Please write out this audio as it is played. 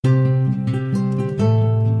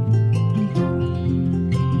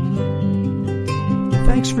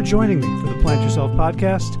for joining me for the Plant Yourself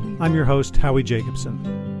podcast. I'm your host, Howie Jacobson.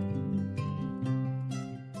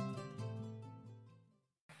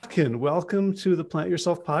 Welcome to the Plant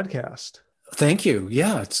Yourself podcast. Thank you.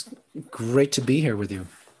 Yeah, it's great to be here with you.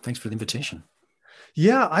 Thanks for the invitation.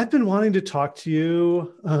 Yeah, I've been wanting to talk to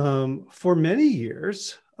you for many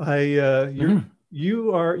years. You're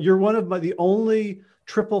one of the only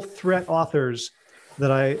triple threat authors that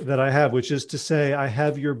I have, which is to say, I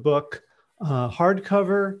have your book,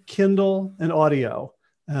 hardcover, Kindle, and audio,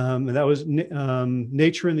 and that was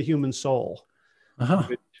Nature and the Human Soul,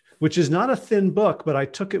 which is not a thin book, but I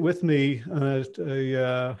took it with me.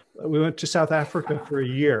 We went to South Africa for a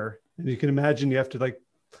year, and you can imagine you have to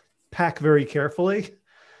pack very carefully.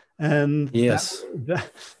 And yes,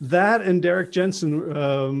 that and Derrick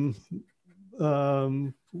Jensen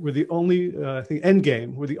were the only, I think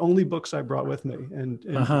Endgame were the only books I brought with me, and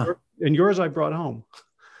yours I brought home.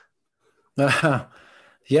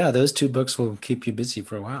 Yeah, those two books will keep you busy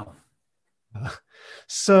for a while.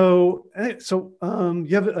 So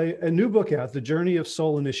you have a new book out, The Journey of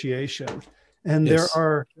Soul Initiation, and Yes.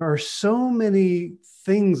 there are so many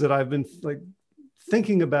things that I've been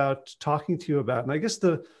thinking about talking to you about, and I guess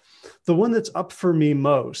the one that's up for me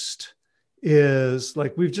most is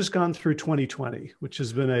we've just gone through 2020, which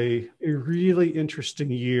has been a really interesting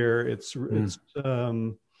year. It's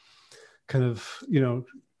kind of,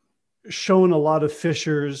 shown a lot of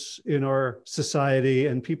fissures in our society,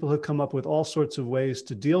 and people have come up with all sorts of ways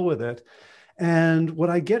to deal with it. And what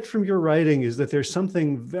I get from your writing is that there's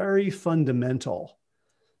something very fundamental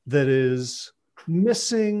that is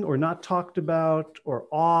missing or not talked about or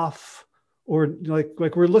off, or like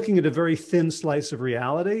we're looking at a very thin slice of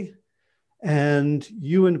reality. And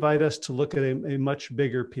you invite us to look at a much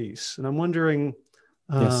bigger piece. And I'm wondering,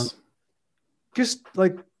 Yes.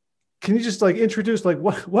 can you just introduce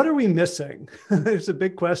what are we missing? It's a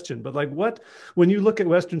big question, but when you look at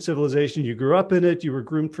Western civilization, you grew up in it, you were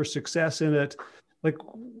groomed for success in it.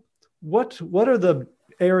 What are the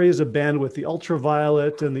areas of bandwidth, the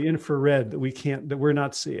ultraviolet and the infrared that we're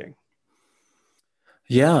not seeing?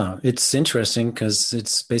 Yeah, it's interesting because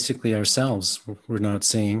it's basically ourselves we're not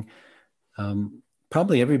seeing.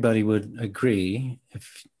 Probably everybody would agree,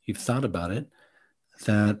 if you've thought about it,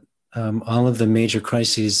 that all of the major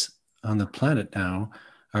crises on the planet now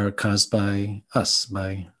are caused by us,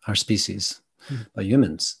 by our species, by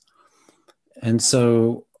humans. And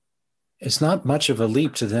so it's not much of a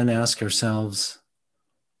leap to then ask ourselves,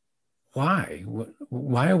 why?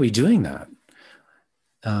 Why are we doing that?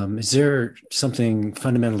 Is there something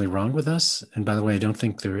fundamentally wrong with us? And by the way, I don't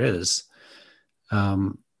think there is.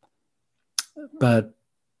 But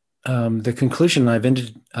the conclusion I've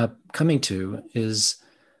ended up coming to is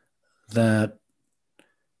that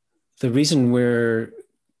the reason we're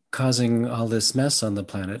causing all this mess on the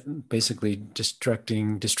planet, basically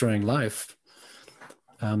destroying life,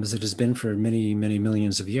 as it has been for many, many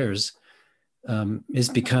millions of years, is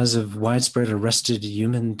because of widespread arrested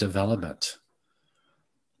human development.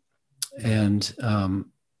 And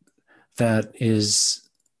that is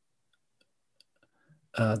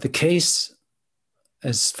the case,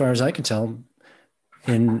 as far as I can tell,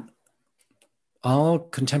 in all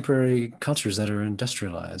contemporary cultures that are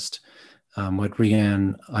industrialized, what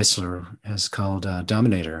Riane Eisler has called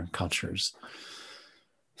dominator cultures,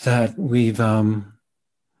 that we've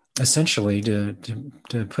essentially, to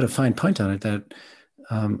put a fine point on it, that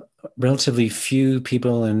relatively few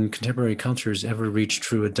people in contemporary cultures ever reach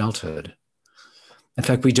true adulthood. In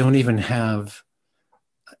fact, we don't even have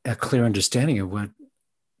a clear understanding of what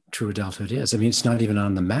true adulthood is. I mean, it's not even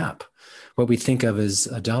on the map. What we think of as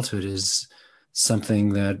adulthood is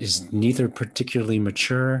something that is neither particularly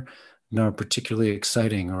mature nor particularly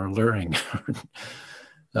exciting or alluring.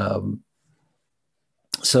 And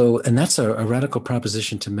that's a radical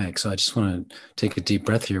proposition to make. So I just want to take a deep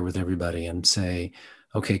breath here with everybody and say,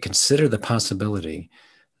 okay, consider the possibility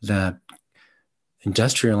that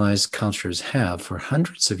industrialized cultures have for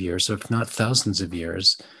hundreds of years, if not thousands of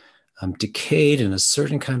years, decayed in a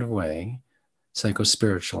certain kind of way,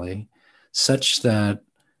 psychospiritually, such that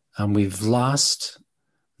we've lost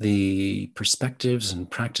the perspectives and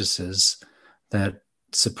practices that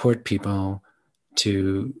support people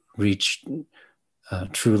to reach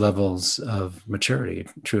true levels of maturity,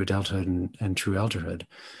 true adulthood and true elderhood.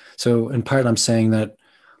 So in part, I'm saying that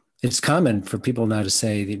it's common for people now to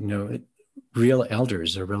say that, real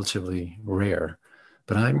elders are relatively rare,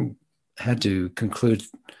 but I had to conclude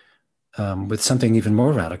with something even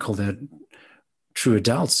more radical, that true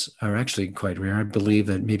adults are actually quite rare. I believe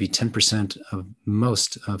that maybe 10% of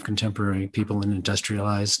most of contemporary people in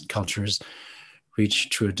industrialized cultures reach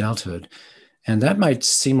true adulthood. And that might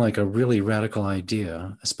seem like a really radical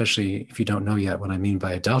idea, especially if you don't know yet what I mean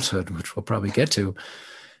by adulthood, which we'll probably get to.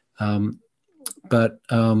 But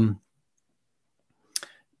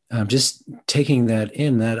just taking that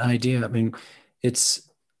in, that idea, I mean, it's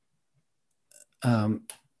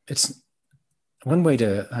one way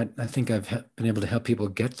to, I think I've been able to help people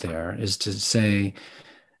get there is to say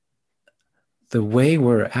the way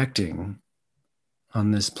we're acting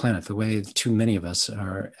on this planet, the way too many of us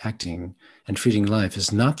are acting and treating life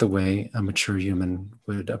is not the way a mature human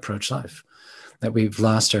would approach life. That we've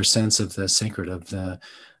lost our sense of the sacred, of the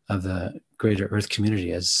greater earth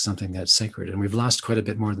community as something that's sacred. And we've lost quite a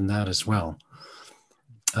bit more than that as well.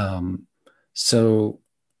 So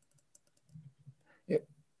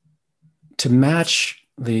to match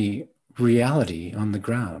the reality on the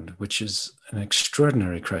ground, which is an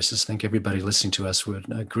extraordinary crisis, I think everybody listening to us would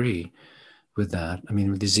agree with that. I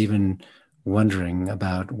mean, there's even wondering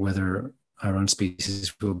about whether our own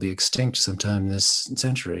species will be extinct sometime this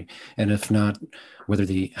century. And if not, whether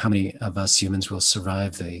how many of us humans will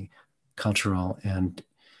survive the cultural and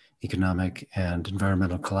economic and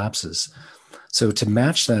environmental collapses. So to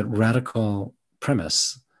match that radical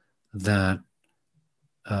premise that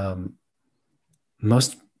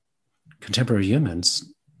most contemporary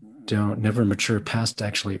humans never mature past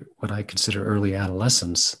actually what I consider early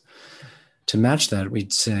adolescence. To match that,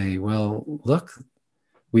 we'd say, well, look,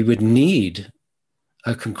 we would need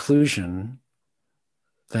a conclusion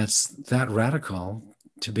that's that radical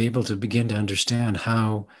to be able to begin to understand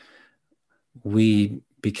how we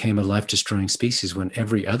became a life-destroying species when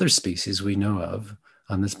every other species we know of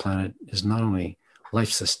on this planet is not only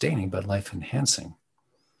life-sustaining, but life-enhancing.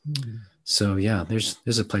 Mm. So yeah,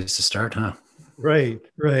 there's a place to start, huh? Right.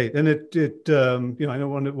 And I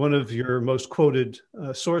know one of your most quoted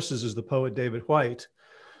sources is the poet David Whyte,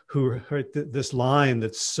 who wrote this line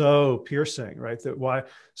that's so piercing, right? That why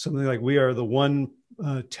something like we are the one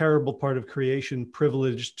terrible part of creation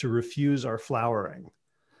privileged to refuse our flowering.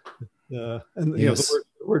 And yes.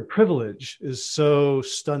 The word privilege is so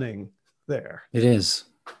stunning there. It is.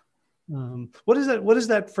 What does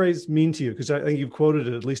that phrase mean to you? Because I think you've quoted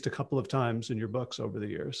it at least a couple of times in your books over the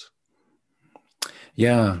years.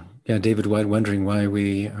 Yeah. David Whyte, wondering why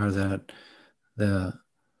we are that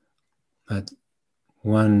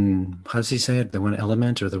one, how does he say it? The one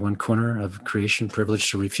element or the one corner of creation privileged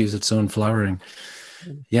to refuse its own flowering.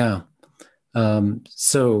 Yeah.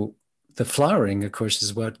 So the flowering, of course,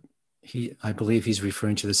 is what I believe he's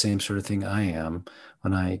referring to the same sort of thing I am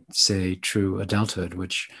when I say true adulthood,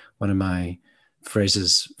 which one of my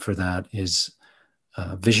phrases for that is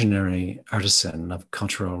visionary artisan of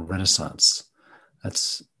cultural renaissance.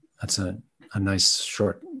 That's a nice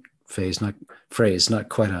short not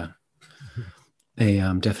quite a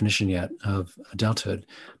definition yet of adulthood.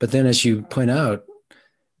 But then, as you point out,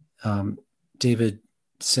 David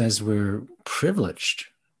says we're privileged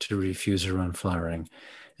to refuse our own flowering.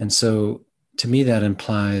 And so to me, that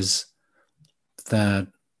implies that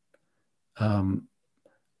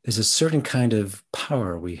there's a certain kind of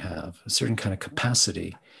power we have, a certain kind of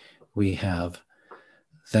capacity we have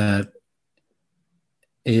that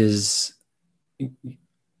is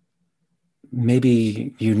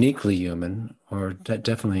maybe uniquely human, or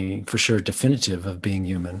definitely for sure definitive of being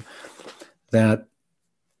human, that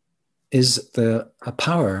is a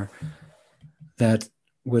power that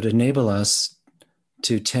would enable us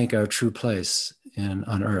to take our true place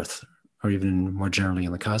on Earth, or even more generally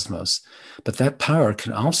in the cosmos. But that power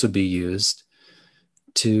can also be used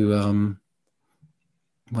to,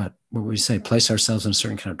 what would we say, place ourselves in a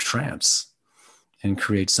certain kind of trance and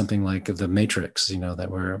create something like the Matrix, that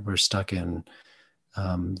we're stuck in,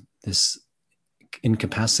 this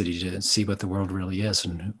incapacity to see what the world really is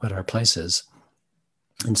and what our place is.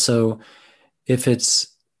 And so if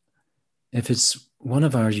it's one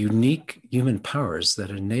of our unique human powers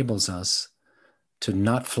that enables us to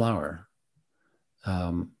not flower,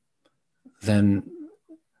 then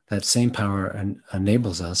that same power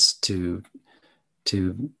enables us to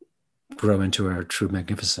grow into our true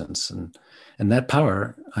magnificence. And that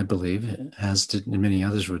power, I believe, has to, and many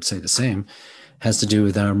others would say the same, has to do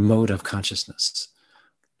with our mode of consciousness,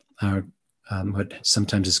 our what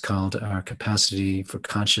sometimes is called our capacity for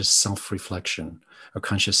conscious self-reflection or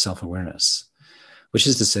conscious self-awareness, which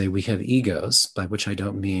is to say we have egos, by which I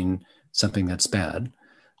don't mean something that's bad,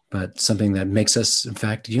 but something that makes us, in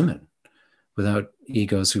fact, human. Without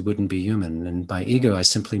egos, we wouldn't be human. And by ego, I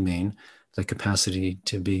simply mean the capacity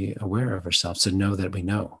to be aware of ourselves, to know that we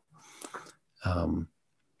know.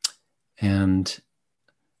 And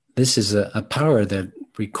this is a power that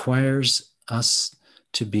requires us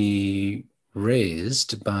to be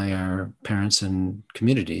raised by our parents and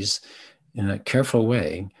communities in a careful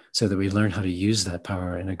way so that we learn how to use that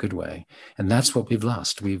power in a good way. And that's what we've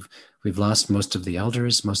lost. We've lost most of the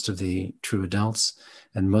elders, most of the true adults,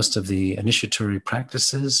 and most of the initiatory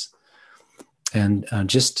practices, and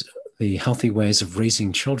just the healthy ways of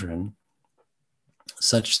raising children,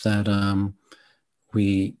 such that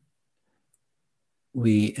we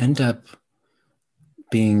end up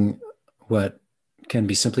being what can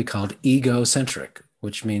be simply called egocentric,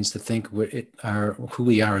 which means to think who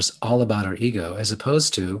we are is all about our ego, as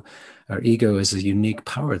opposed to our ego is a unique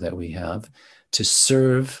power that we have to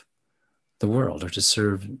serve the world, or to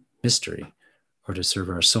serve mystery, or to serve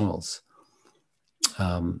our souls.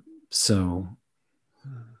 So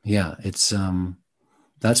yeah, it's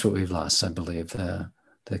that's what we've lost, I believe.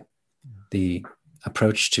 The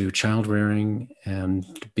approach to child rearing and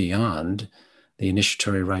beyond, the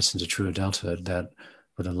initiatory rites into true adulthood that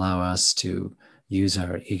would allow us to use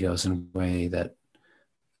our egos in ways that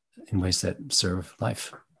serve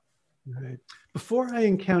life. Right. Before I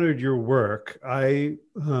encountered your work, I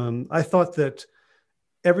thought that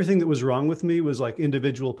everything that was wrong with me was like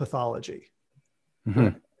individual pathology.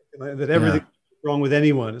 Mm-hmm. That everything wrong with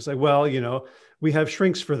anyone. It's like, well, we have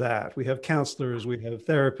shrinks for that. We have counselors, we have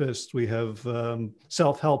therapists, we have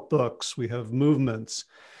self-help books, we have movements.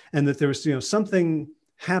 And that there's, something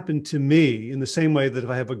happened to me in the same way that if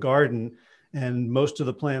I have a garden and most of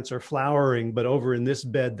the plants are flowering, but over in this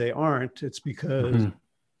bed they aren't, it's because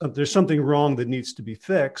there's something wrong that needs to be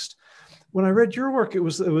fixed. When I read your work, it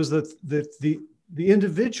was that the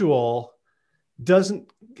individual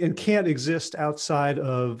doesn't and can't exist outside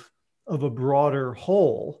of a broader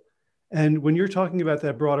whole. And when you're talking about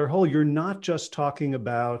that broader whole, you're not just talking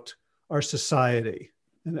about our society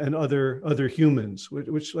and other humans,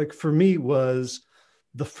 which like for me was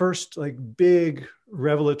the first like big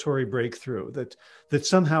revelatory breakthrough that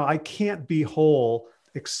somehow I can't be whole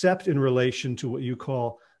except in relation to what you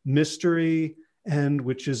call mystery, and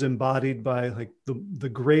which is embodied by like the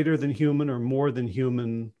greater than human or more than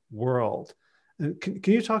human world. And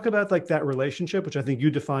can you talk about like that relationship, which I think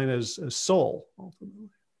you define as soul ultimately?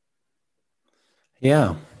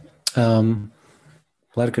 Yeah, a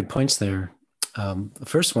lot of good points there. The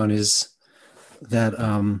first one is that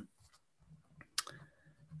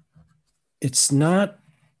it's not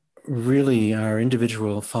really our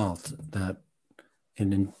individual fault that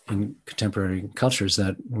in contemporary cultures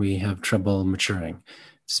that we have trouble maturing.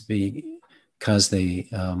 It's because they,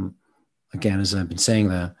 again, as I've been saying,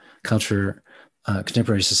 the culture,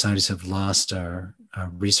 contemporary societies have lost our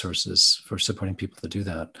resources for supporting people to do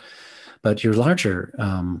that. But your larger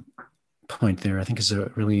point there, I think, is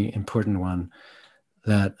a really important one,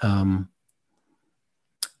 that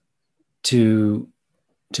to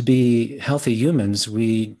be healthy humans,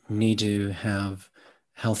 we need to have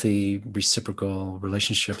healthy reciprocal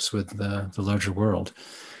relationships with the larger world.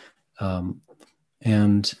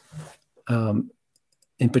 And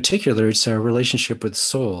in particular, it's our relationship with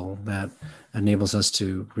soul that enables us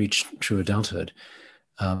to reach true adulthood.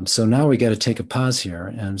 So now we got to take a pause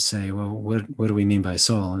here and say, well, what do we mean by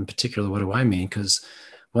soul? In particular, what do I mean? Because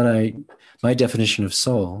my definition of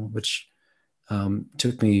soul, which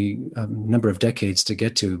took me a number of decades to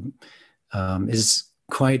get to, is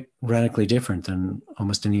quite radically different than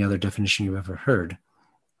almost any other definition you've ever heard.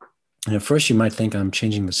 And at first you might think I'm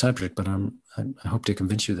changing the subject, but I hope to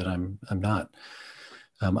convince you that I'm not.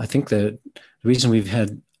 I think that the reason we've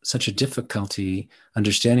had such a difficulty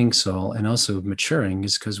understanding soul and also maturing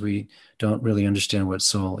is because we don't really understand what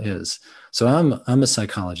soul is. So I'm a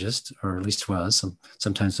psychologist, or at least was.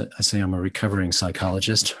 Sometimes I say I'm a recovering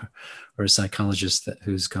psychologist, or a psychologist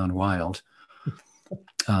who's gone wild.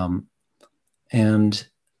 And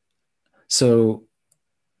so,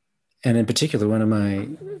 and in particular, one of my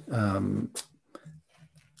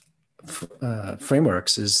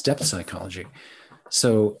frameworks is depth psychology.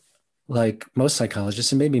 So like most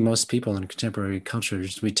psychologists, and maybe most people in contemporary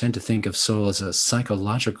cultures, we tend to think of soul as a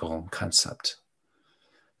psychological concept.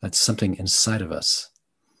 That's something inside of us.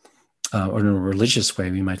 Or in a religious way,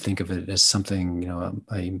 we might think of it as something,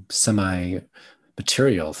 a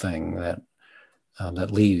semi-material thing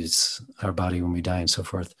that leaves our body when we die and so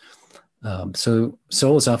forth. So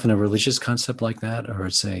soul is often a religious concept like that, or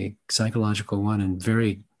it's a psychological one, and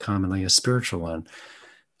very commonly a spiritual one.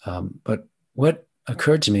 But what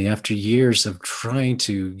occurred to me after years of trying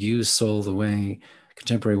to use soul the way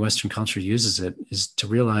contemporary Western culture uses it is to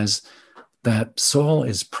realize that soul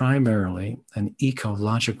is primarily an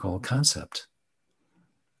ecological concept.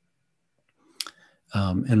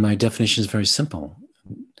 And my definition is very simple.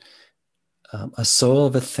 A soul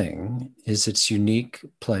of a thing is its unique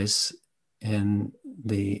place in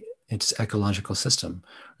its ecological system,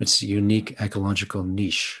 its unique ecological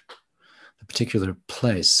niche, a particular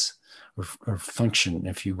place or function,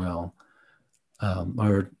 if you will,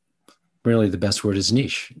 or really the best word is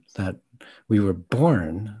niche, that we were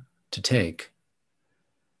born to take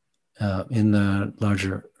in the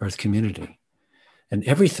larger Earth community. And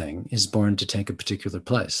everything is born to take a particular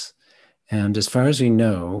place. And as far as we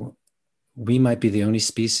know, we might be the only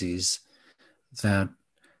species that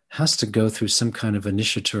has to go through some kind of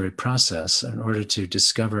initiatory process in order to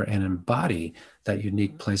discover and embody that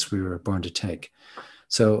unique place we were born to take.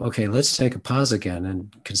 So, okay, let's take a pause again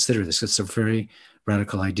and consider this. It's a very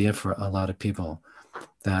radical idea for a lot of people,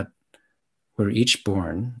 that we're each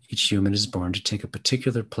human is born to take a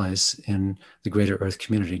particular place in the greater Earth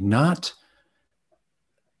community, not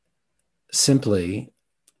simply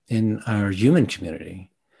in our human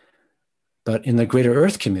community, but in the greater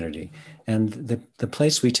Earth community. And the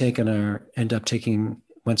place we take end up taking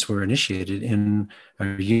once we're initiated in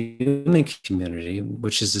our human community,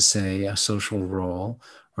 which is to say a social role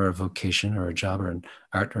or a vocation or a job or an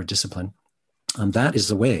art or discipline, that is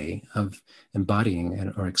the way of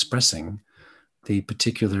embodying or expressing the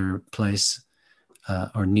particular place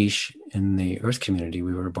or niche in the Earth community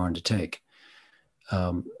we were born to take.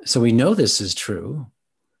 So we know this is true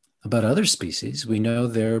about other species. We know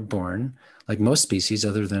they're born, like most species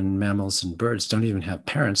other than mammals and birds, don't even have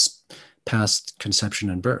parents past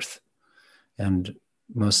conception and birth. And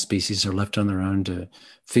most species are left on their own to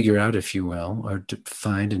figure out, if you will, or to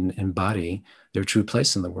find and embody their true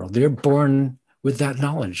place in the world. They're born with that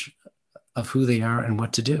knowledge of who they are and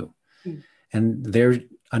what to do. And their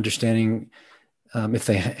understanding, if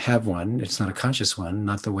they have one, it's not a conscious one,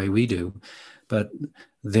 not the way we do, but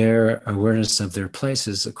their awareness of their place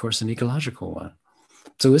is, of course, an ecological one.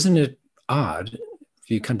 So isn't it odd,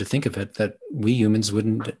 if you come to think of it, that we humans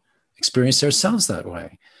wouldn't experience ourselves that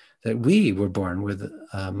way, that we were born with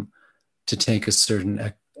to take a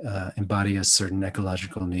certain, embody a certain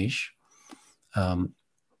ecological niche.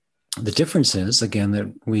 The difference is, again,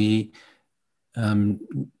 that we,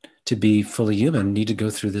 to be fully human, need to go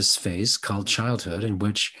through this phase called childhood, in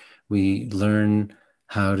which we learn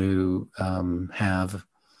how to have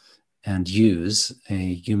and use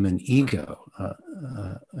a human ego,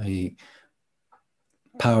 a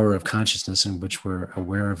power of consciousness in which we're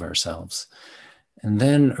aware of ourselves. And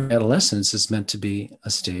then adolescence is meant to be a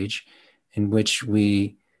stage in which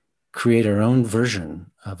we create our own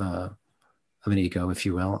version of an ego, if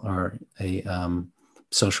you will, or a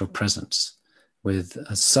social presence with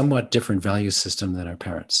a somewhat different value system than our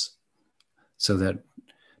parents. So that,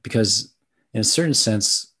 because in a certain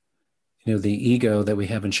sense, the ego that we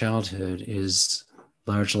have in childhood is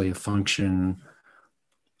largely a function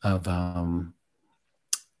of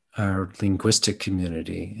our linguistic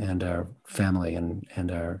community and our family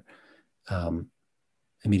and our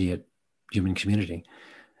immediate human community.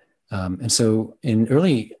 And so in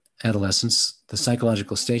early adolescence, the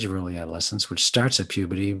psychological stage of early adolescence, which starts at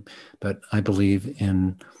puberty, but I believe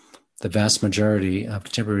in the vast majority of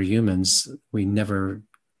contemporary humans, we never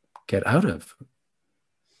get out of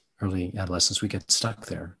early adolescence. We get stuck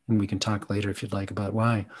there. And we can talk later, if you'd like, about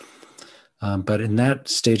why. But in that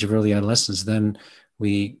stage of early adolescence, then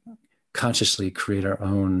we consciously create our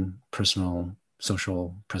own personal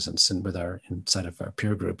social presence inside of our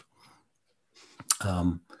peer group.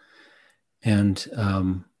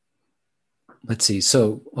 Let's see.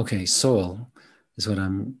 So, okay, soul is what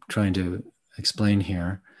I'm trying to explain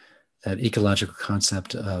here. That ecological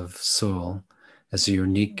concept of soul as a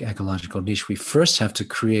unique ecological niche. We first have to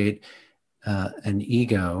create an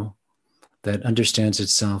ego that understands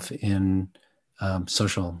itself in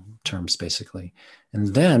social terms, basically.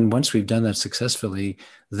 And then once we've done that successfully,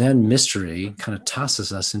 then mystery kind of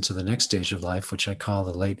tosses us into the next stage of life, which I call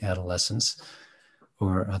the late adolescence,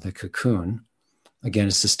 or the cocoon. Again,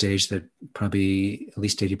 it's the stage that probably at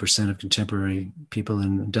least 80% of contemporary people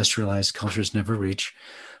in industrialized cultures never reach.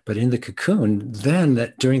 But in the cocoon,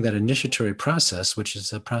 then during that initiatory process, which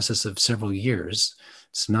is a process of several years,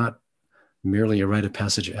 it's not merely a rite of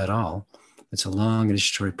passage at all. It's a long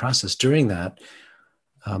initiatory process. During that,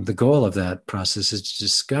 the goal of that process is to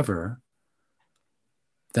discover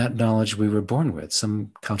that knowledge we were born with.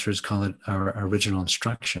 Some cultures call it our original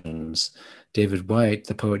instructions. David Whyte,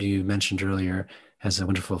 the poet you mentioned earlier, has a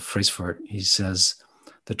wonderful phrase for it. He says,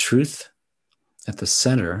 "The truth at the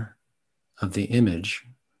center of the image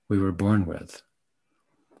we were born with."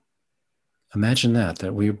 Imagine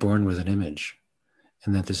that we were born with an image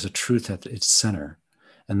and that there's a truth at its center.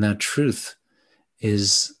 And that truth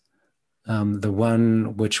is the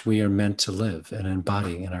one which we are meant to live and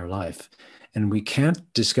embody in our life. And we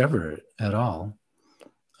can't discover it at all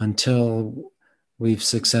until we've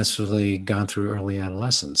successfully gone through early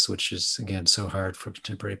adolescence, which is, again, so hard for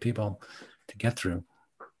contemporary people to get through.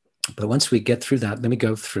 But once we get through that, then we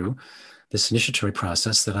go through this initiatory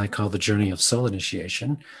process that I call the journey of soul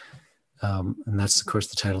initiation. And that's, of course,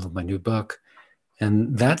 the title of my new book.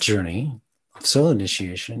 And that journey of soul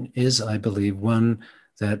initiation is, I believe, one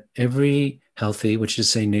that every healthy, which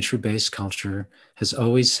is a nature-based culture, has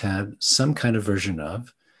always had some kind of version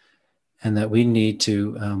of, and that we need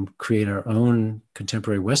to create our own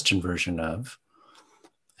contemporary Western version of,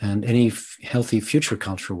 and any healthy future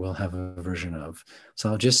culture will have a version of.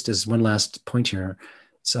 So I'll just, as one last point here,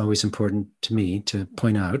 it's always important to me to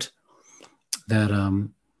point out that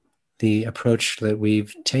the approach that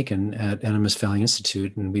we've taken at Animas Valley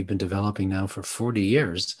Institute, and we've been developing now for 40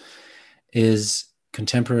 years, is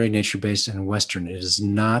contemporary, nature-based, and Western. It is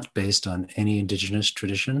not based on any indigenous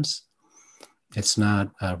traditions. It's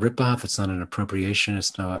not a ripoff. It's not an appropriation.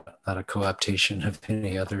 It's not a co-optation of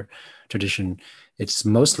any other tradition. It's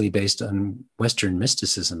mostly based on Western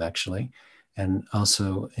mysticism, actually, and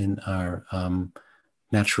also in our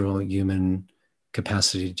natural human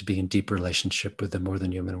capacity to be in deep relationship with the more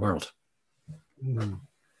than human world. Mm.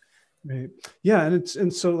 Right. Yeah.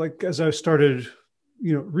 And so like, as I started,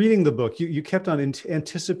 reading the book, you kept on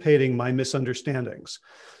anticipating my misunderstandings.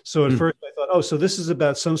 So at first I thought, oh, so this is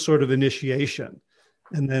about some sort of initiation.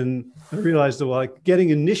 And then I realized that, well, like getting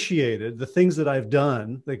initiated, the things that I've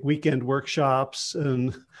done, like weekend workshops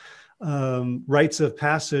and rites of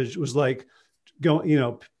passage, was like going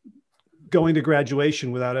to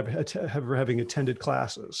graduation without ever having attended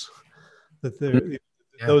classes. That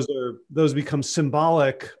those become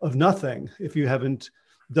symbolic of nothing if you haven't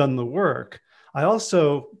done the work. I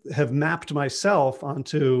also have mapped myself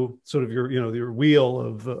onto sort of your wheel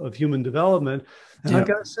of human development, and I've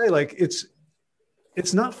got to say, like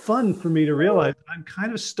it's not fun for me to realize I'm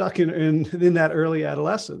kind of stuck in that early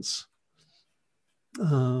adolescence.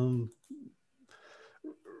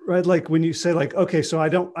 Right, like when you say, like, okay, so I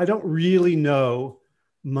don't really know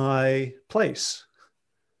my place.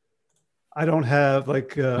 I don't have,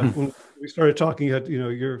 like, when we started talking,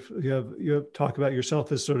 you talk about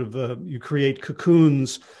yourself as sort of you create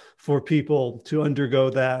cocoons for people to undergo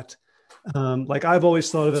that. Like I've always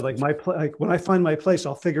thought of it like like when I find my place,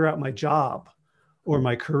 I'll figure out my job or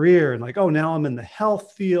my career, and like, oh, now I'm in the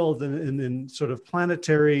health field and in sort of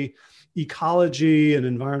planetary ecology and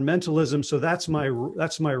environmentalism. So that's my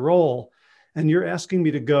role. And you're asking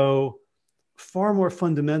me to go far more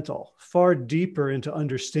fundamental, far deeper into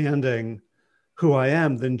understanding who I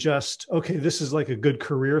am than just, okay, this is like a good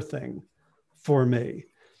career thing for me.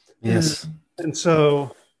 Yes. And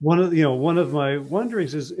so one of my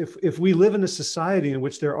wonderings is if we live in a society in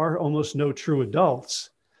which there are almost no true adults,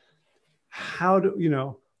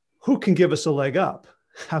 who can give us a leg up?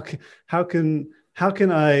 How can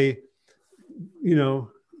I,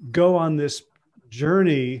 go on this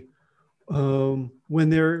journey when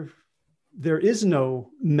there is no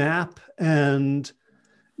map, and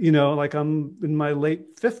like I'm in my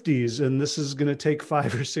late 50s and this is going to take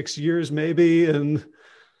 5 or 6 years maybe, and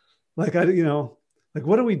like like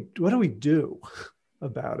what do we do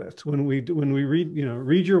about it when we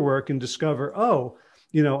read your work and discover, oh,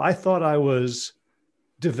 I thought I was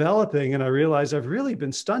developing and I realize I've really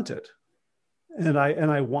been stunted, and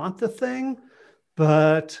I want the thing,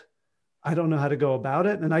 but I don't know how to go about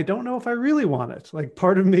it. And I don't know if I really want it. Like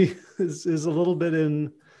part of me is a little bit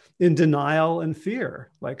in denial and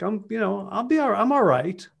fear. Like I'm all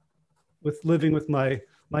right with living with my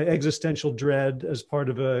existential dread as part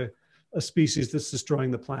of a species that's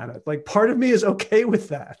destroying the planet. Like part of me is okay with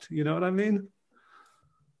that. You know what I mean?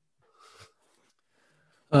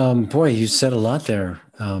 Boy, you said a lot there.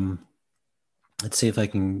 Let's see if I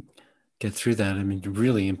can get through that. I mean,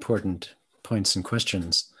 really important points and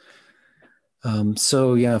questions.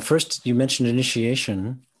 So yeah, first you mentioned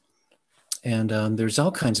initiation, and there's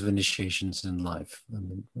all kinds of initiations in life. I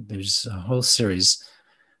mean, there's a whole series,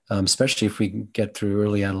 especially if we get through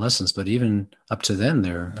early adolescence, but even up to then,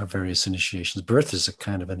 there are various initiations. Birth is a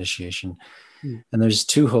kind of initiation. And there's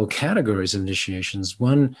 2 whole categories of initiations.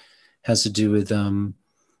 One has to do with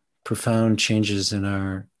profound changes in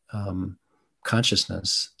our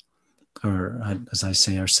consciousness, or as I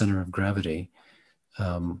say, our center of gravity,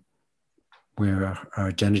 where our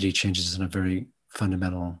identity changes in a very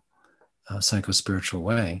fundamental psycho-spiritual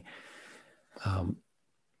way.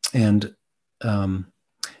 And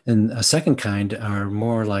a second kind are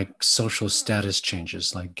more like social status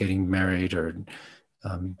changes, like getting married or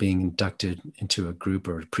being inducted into a group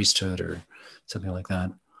or a priesthood or something like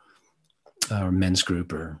that, or men's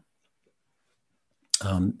group, or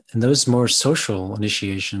and those more social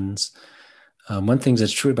initiations. One thing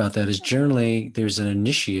that's true about that is generally there's an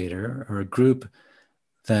initiator or a group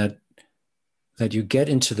that you get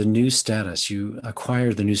into the new status. You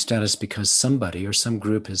acquire the new status because somebody or some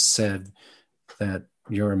group has said that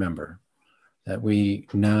you're a member, that we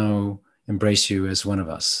now embrace you as one of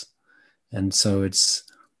us. And so it's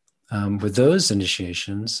with those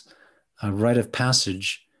initiations, a rite of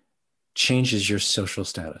passage changes your social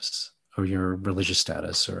status or your religious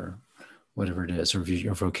status or whatever it is, or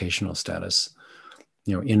your vocational status,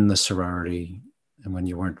 in the sorority and when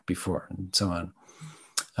you weren't before, and so on.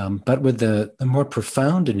 But with the more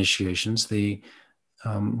profound initiations, the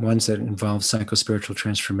ones that involve psychospiritual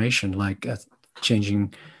transformation, like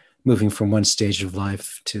moving from one stage of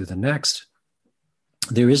life to the next,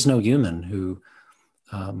 there is no human who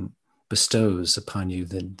bestows upon you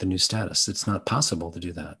the new status. It's not possible to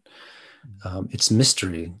do that. It's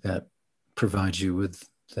mystery that provides you with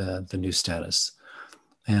the new status.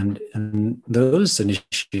 And those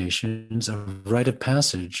initiations, a rite of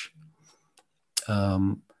passage,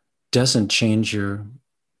 doesn't change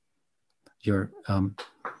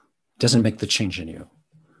doesn't make the change in you.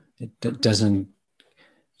 It doesn't.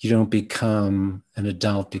 You don't become an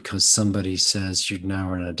adult because somebody says you now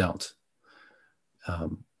are an adult.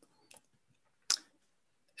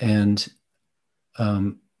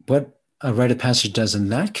 What a rite of passage does in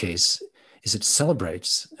that case is it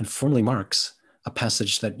celebrates and formally marks a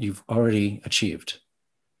passage that you've already achieved,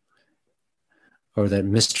 or that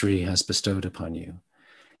mystery has bestowed upon you.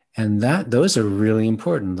 And those are really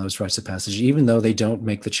important, those rites of passage, even though they don't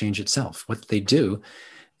make the change itself. What they do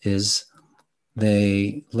is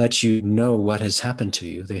they let you know what has happened to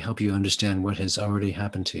you. They help you understand what has already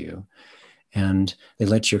happened to you. And they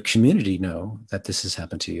let your community know that this has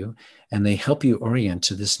happened to you. And they help you orient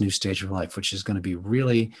to this new stage of life, which is going to be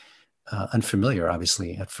really unfamiliar,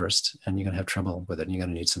 obviously, at first. And you're going to have trouble with it, and you're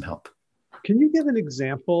going to need some help. Can you give an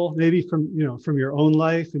example, maybe from your own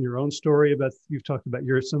life and your own story about, you've talked about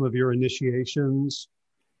some of your initiations,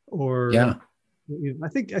 or yeah, I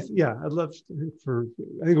think it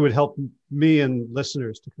would help me and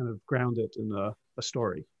listeners to kind of ground it in a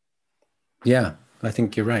story. Yeah, I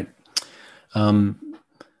think you're right.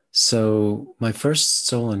 So my first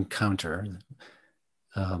soul encounter,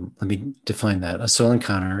 let me define that. A soul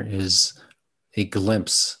encounter is a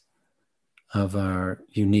glimpse of our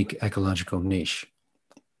unique ecological niche.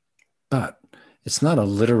 But it's not a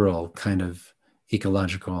literal kind of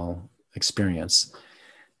ecological experience.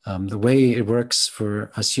 The way it works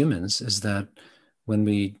for us humans is that when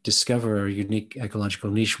we discover our unique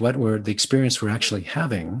ecological niche, the experience we're actually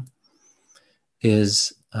having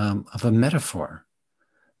is of a metaphor,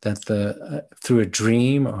 that through a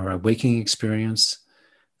dream or a waking experience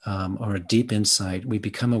or a deep insight, we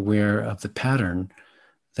become aware of the pattern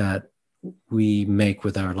that we make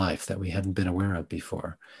with our life that we hadn't been aware of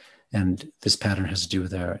before. And this pattern has to do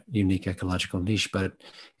with our unique ecological niche, but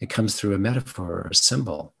it comes through a metaphor or a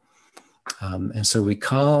symbol. And so we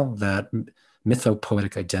call that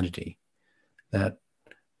mythopoetic identity, that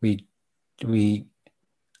we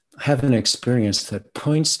have an experience that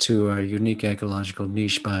points to our unique ecological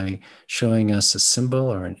niche by showing us a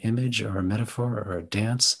symbol or an image or a metaphor or a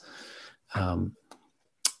dance,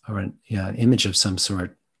 or an image of some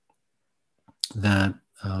sort that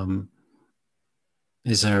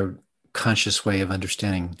is our conscious way of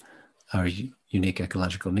understanding our unique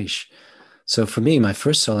ecological niche. So for me, my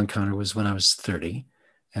first soul encounter was when I was 30,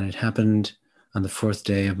 and it happened on the 4th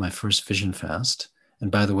day of my first vision fast. And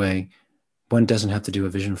by the way, one doesn't have to do a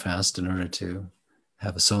vision fast in order to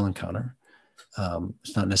have a soul encounter.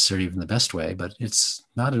 It's not necessarily even the best way, but it's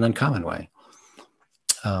not an uncommon way.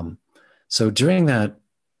 So during that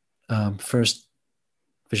first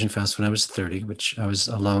vision fast when I was 30, which I was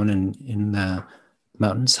alone in the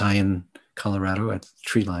mountains high in Colorado at the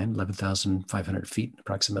tree line, 11,500 feet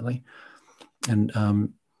approximately. And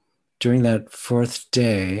during that 4th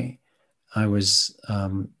day, I was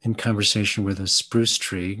in conversation with a spruce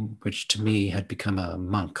tree, which to me had become a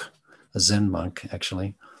monk, a Zen monk,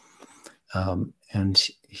 actually. And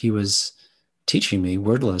he was teaching me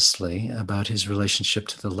wordlessly about his relationship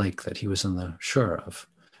to the lake that he was on the shore of.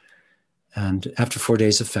 And after 4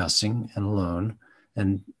 days of fasting and alone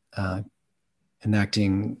and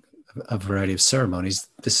enacting a variety of ceremonies,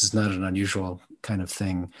 this is not an unusual kind of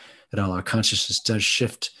thing at all. Our consciousness does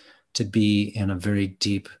shift to be in a very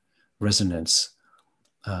deep resonance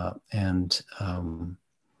and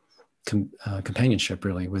companionship,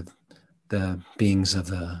 really, with the beings of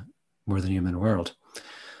the more than human world.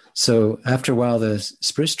 So after a while, the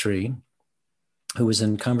spruce tree, who was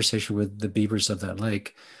in conversation with the beavers of that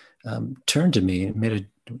lake, turned to me and made a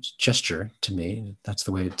gesture to me. That's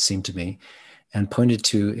the way it seemed to me, and pointed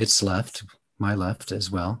to its left, my left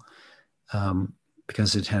as well,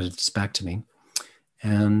 because it had its back to me.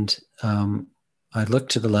 And I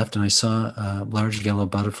looked to the left and I saw a large yellow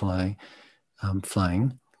butterfly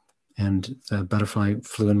flying, and the butterfly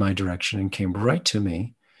flew in my direction and came right to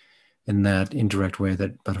me in that indirect way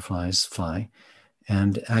that butterflies fly,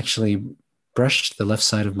 and actually brushed the left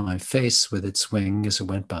side of my face with its wing as it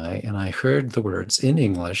went by. And I heard the words in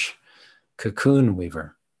English, "cocoon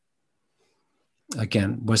weaver."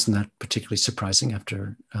 Again, wasn't that particularly surprising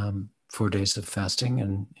after 4 days of fasting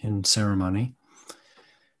and in ceremony.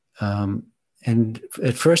 And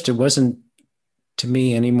at first, it wasn't to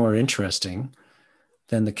me any more interesting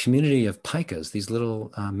than the community of pikas, these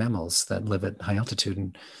little mammals that live at high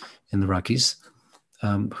altitude in the Rockies,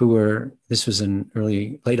 who were, this was in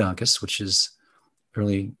late August, which is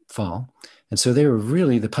early fall. And so they were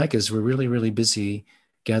really, the pikas were really, really busy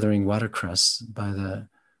gathering watercress by the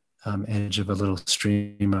edge of a little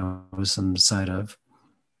stream I was on the side of,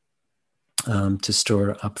 to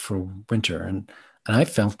store up for winter. And I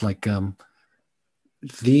felt like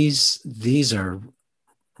these are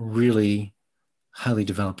really highly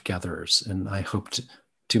developed gatherers. And I hoped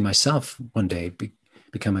to myself one day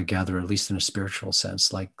become a gatherer, at least in a spiritual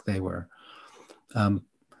sense, like they were.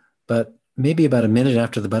 But maybe about a minute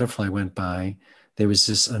after the butterfly went by, there was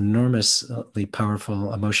this enormously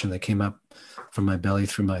powerful emotion that came up from my belly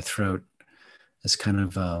through my throat as kind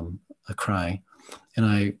of a cry. And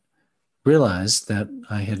I realized that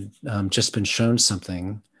I had just been shown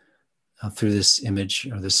something through this image,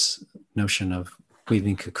 or this notion of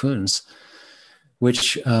weaving cocoons,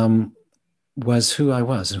 which was who I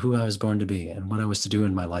was and who I was born to be and what I was to do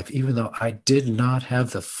in my life, even though I did not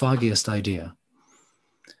have the foggiest idea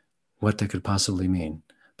what that could possibly mean.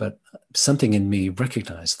 But something in me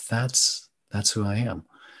recognized that's who I am.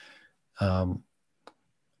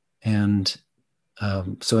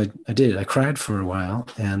 So I did. I cried for a while,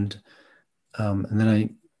 and then I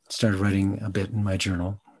started writing a bit in my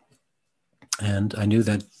journal. And I knew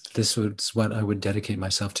that this was what I would dedicate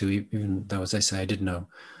myself to, even though, as I say, I didn't know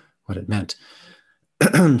what it meant.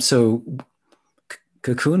 So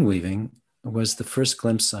cocoon weaving was the first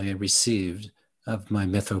glimpse I received of my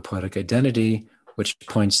mythopoetic identity, which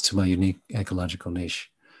points to my unique ecological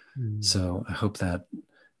niche. So I hope that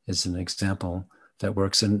is an example that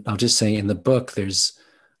works. And I'll just say, in the book, there's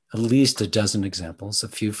at least a dozen examples, a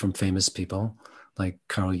few from famous people like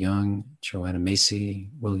Carl Jung, Joanna Macy,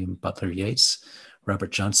 William Butler Yeats,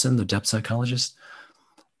 Robert Johnson, the depth psychologist,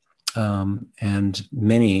 and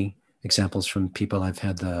many examples from people I've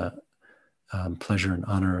had the pleasure and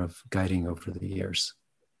honor of guiding over the years.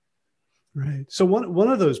 Right. So one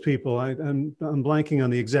of those people, I'm blanking on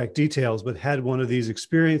the exact details, but had one of these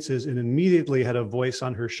experiences and immediately had a voice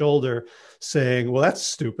on her shoulder saying, "Well, that's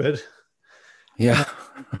stupid." Yeah.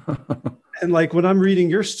 And like when I'm reading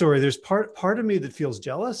your story, there's part of me that feels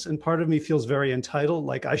jealous, and part of me feels very entitled.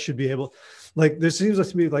 Like I should be able, like there seems like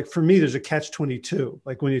to me, like for me, there's a catch-22.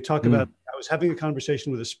 Like when you talk about, I was having a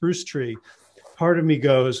conversation with a spruce tree. Part of me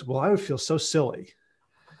goes, well, I would feel so silly.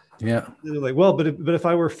 Yeah. And they're like, well, but if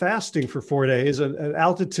I were fasting for 4 days at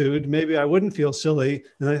altitude, maybe I wouldn't feel silly.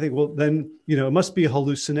 And I think, well, then, it must be a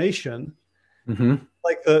hallucination. Mm-hmm.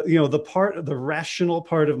 Like the rational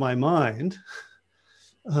part of my mind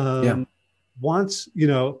wants,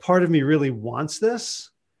 part of me really wants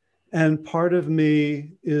this. And part of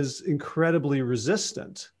me is incredibly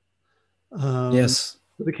resistant. Yes.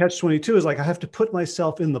 The catch-22 is like, I have to put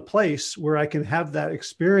myself in the place where I can have that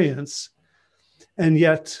experience. And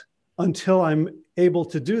yet, until I'm able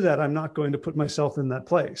to do that, I'm not going to put myself in that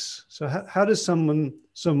place. So how does someone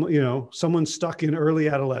stuck in early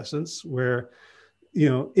adolescence where,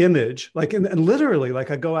 image, like, and literally,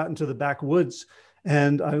 like I go out into the backwoods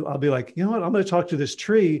and I'll be like, you know what, I'm going to talk to this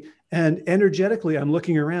tree. And energetically, I'm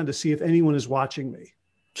looking around to see if anyone is watching me.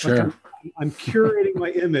 Sure. Like I'm curating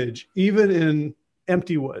my image, even in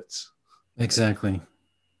empty woods. Exactly.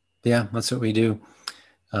 Yeah, that's what we do.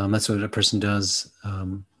 That's what a person does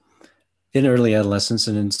in early adolescence,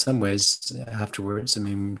 and in some ways afterwards. I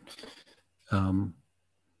mean,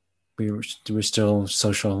 we're still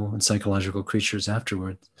social and psychological creatures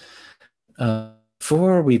afterwards.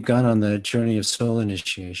 Before we've gone on the journey of soul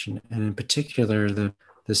initiation, and in particular the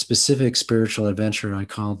specific spiritual adventure I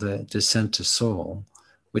call the descent to soul,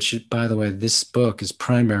 which, by the way, this book is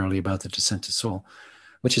primarily about the descent to soul,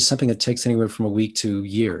 which is something that takes anywhere from a week to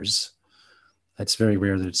years. It's very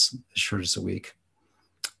rare that it's as short as a week.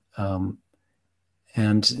 Um,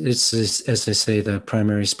 and it's, as I say, the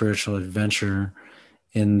primary spiritual adventure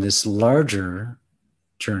in this larger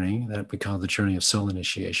journey that we call the journey of soul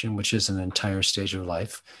initiation, which is an entire stage of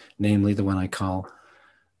life, namely the one I call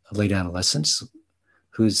late adolescence,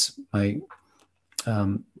 whose my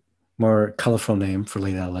more colorful name for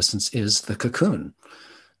late adolescence is the cocoon,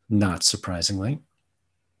 not surprisingly.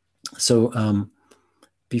 So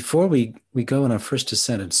before we go on our first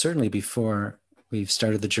descent, and certainly before we've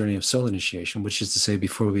started the journey of soul initiation, which is to say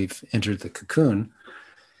before we've entered the cocoon,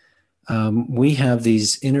 we have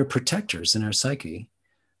these inner protectors in our psyche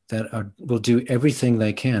that will do everything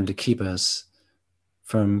they can to keep us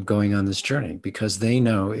from going on this journey, because they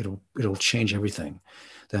know it'll change everything.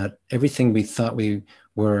 That everything we thought we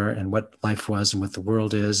were and what life was and what the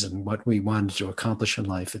world is and what we wanted to accomplish in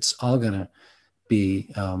life, it's all going to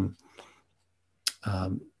be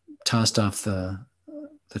tossed off the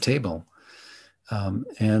table.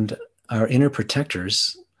 And our inner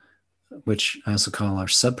protectors, which I also call our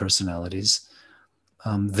subpersonalities,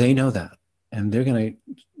 they know that, and they're going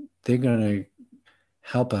to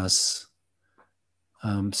help us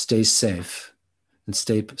stay safe and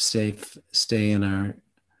stay in our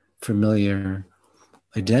familiar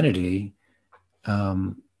identity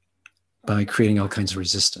by creating all kinds of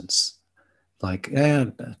resistance. Like,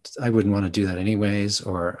 I wouldn't want to do that anyways,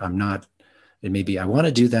 or I'm not, and maybe I want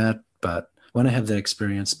to do that, but I want to have that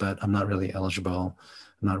experience, but I'm not really eligible.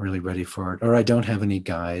 I'm not really ready for it, or I don't have any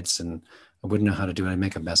guides and I wouldn't know how to do it. I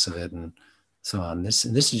make a mess of it and so on. This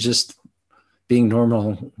is just being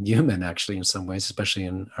normal human, actually, in some ways, especially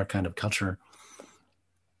in our kind of culture.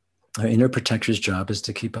 Our inner protector's job is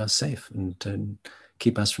to keep us safe and to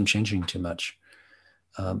keep us from changing too much.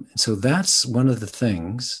 And so that's one of the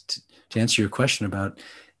things, to answer your question about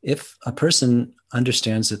if a person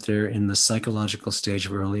understands that they're in the psychological stage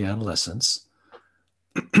of early adolescence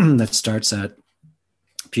that starts at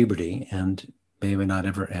puberty and may or may not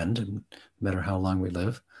ever end, no matter how long we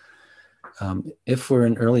live. If we're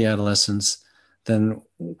in early adolescence, then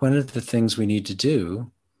one of the things we need to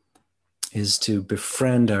do is to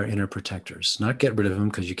befriend our inner protectors, not get rid of them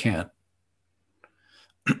because you can't,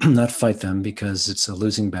 not fight them because it's a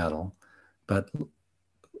losing battle, but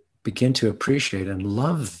begin to appreciate and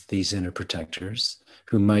love these inner protectors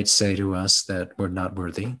who might say to us that we're not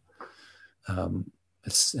worthy, and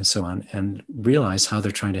so on, and realize how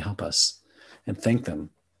they're trying to help us and thank them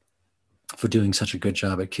for doing such a good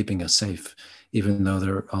job at keeping us safe, even though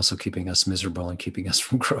they're also keeping us miserable and keeping us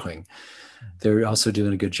from growing. They're also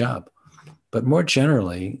doing a good job. But more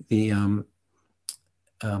generally, in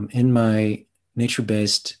my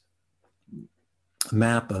nature-based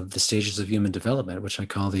map of the stages of human development, which I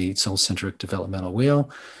call the soul-centric developmental wheel,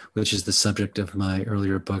 which is the subject of my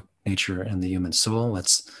earlier book, Nature and the Human Soul.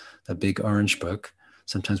 That's the big orange book.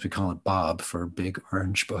 Sometimes we call it Bob for Big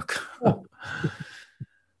Orange Book.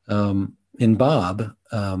 In Bob,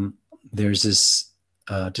 there's this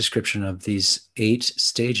description of these 8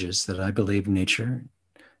 stages that I believe nature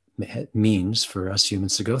means for us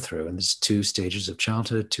humans to go through. And there's 2 stages of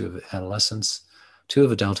childhood, 2 of adolescence, 2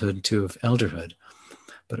 of adulthood, 2 of elderhood.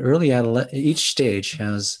 But each stage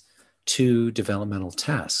has 2 developmental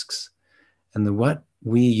tasks. And what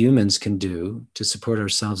we humans can do to support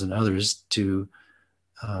ourselves and others to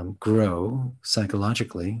grow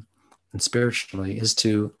psychologically and spiritually is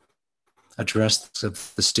to address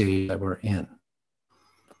the stage that we're in.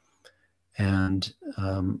 And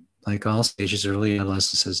like all stages, early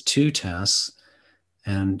adolescence has 2 tasks,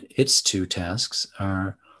 and its 2 tasks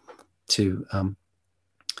are to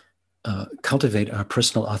cultivate our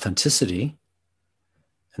personal authenticity.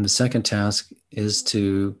 And the second task is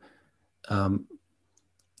to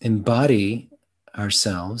embody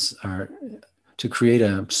ourselves, to create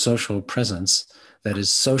a social presence that is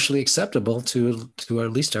socially acceptable to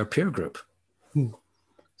at least our peer group.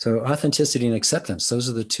 So authenticity and acceptance, those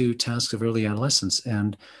are the 2 tasks of early adolescence.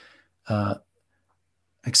 And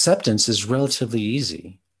acceptance is relatively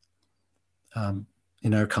easy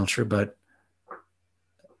in our culture, but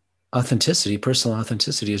personal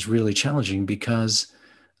authenticity is really challenging because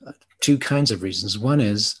 2 kinds of reasons. One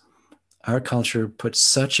is our culture puts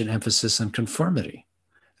such an emphasis on conformity.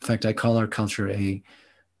 In fact, I call our culture a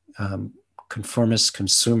conformist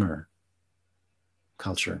consumer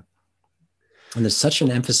culture. And there's such an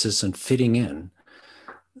emphasis on fitting in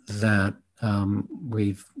that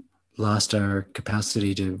we've lost our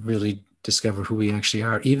capacity to really discover who we actually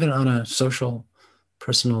are, even on a social,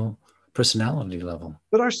 personality level.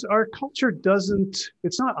 But our culture doesn't,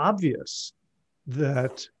 it's not obvious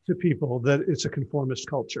that to people that it's a conformist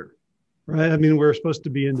culture, right? I mean, we're supposed to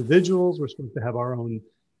be individuals. We're supposed to have our own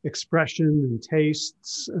expression and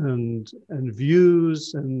tastes and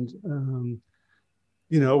views and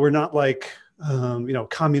we're not like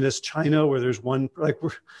communist China where there's one like we're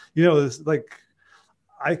it's like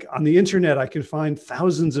on the internet I can find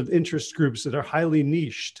thousands of interest groups that are highly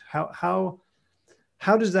niched. How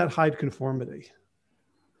does that hide conformity?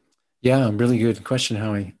 Yeah, really good question,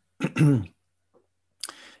 Howie.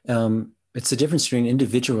 It's the difference between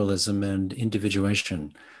individualism and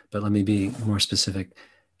individuation, but let me be more specific.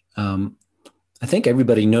 I think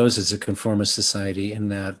everybody knows it's a conformist society in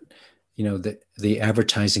that, the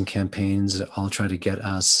advertising campaigns all try to get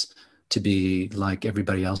us to be like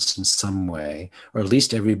everybody else in some way, or at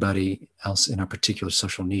least everybody else in a particular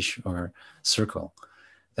social niche or circle,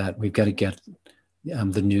 that we've got to get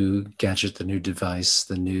the new gadget, the new device,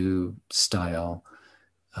 the new style,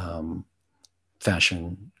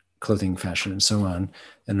 fashion, clothing fashion, and so on,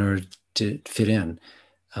 in order to fit in.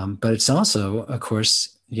 But it's also, of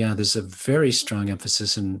course, there's a very strong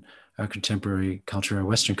emphasis in our contemporary culture, our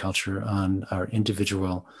Western culture, on our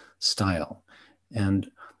individual style.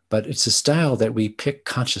 But it's a style that we pick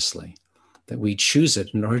consciously, that we choose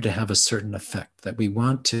it in order to have a certain effect, that we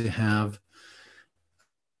want to have,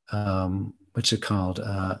 what's it called?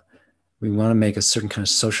 We want to make a certain kind of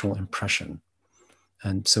social impression.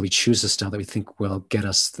 And so we choose a style that we think will get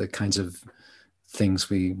us the kinds of things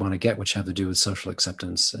we want to get, which have to do with social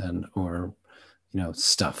acceptance or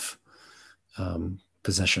stuff,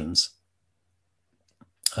 possessions.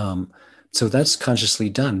 So that's consciously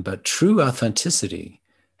done. But true authenticity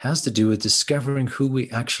has to do with discovering who we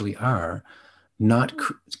actually are, not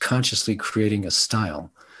consciously creating a style.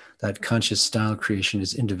 That conscious style creation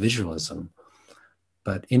is individualism.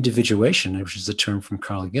 But individuation, which is a term from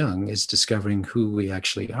Carl Jung, is discovering who we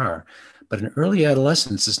actually are. But in early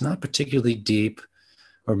adolescence, it's not particularly deep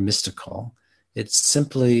or mystical. It's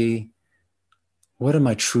simply, what are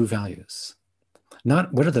my true values?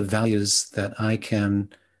 Not what are the values that I can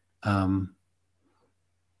enact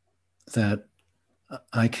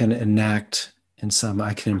I can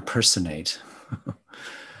impersonate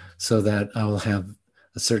so that I will have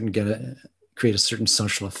create a certain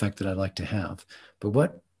social effect that I'd like to have. But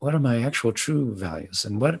what are my actual true values,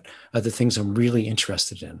 and what are the things I'm really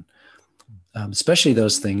interested in? Especially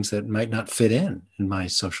those things that might not fit in my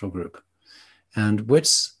social group. And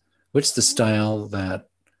what's the style that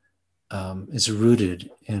is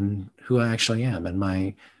rooted in who I actually am and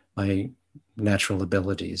my natural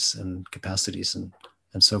abilities and capacities and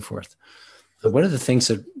so forth. What are the things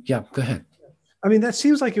that, go ahead. I mean, that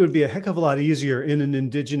seems like it would be a heck of a lot easier in an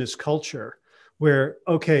indigenous culture where,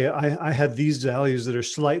 okay, I have these values that are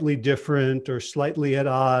slightly different or slightly at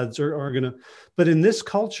odds or are going to, but in this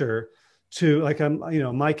culture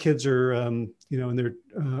my kids are, in their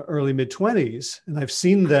early mid 20s, and I've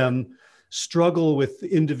seen them struggle with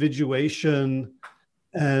individuation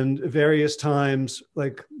and various times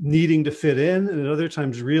like needing to fit in and at other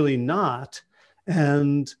times really not.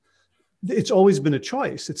 And it's always been a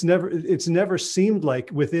choice. It's never seemed like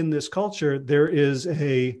within this culture there is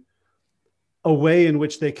a way in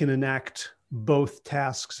which they can enact both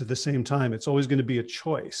tasks at the same time. It's always going to be a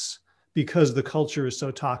choice because the culture is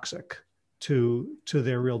so toxic to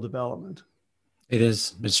their real development. It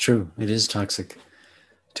is. It's true. It is toxic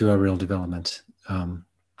to our real development.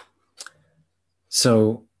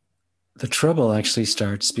 So the trouble actually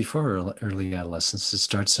starts before early adolescence. It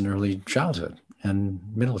starts in early childhood and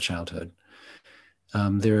middle childhood.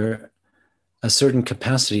 There are certain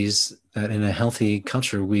capacities that in a healthy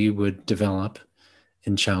culture we would develop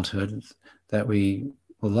in childhood that a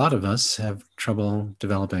lot of us have trouble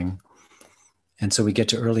developing. And so we get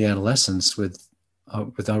to early adolescence with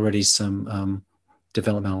already some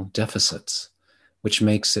developmental deficits, which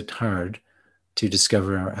makes it hard to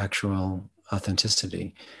discover our actual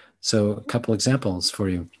authenticity. So a couple examples for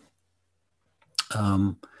you.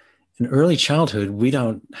 In early childhood, we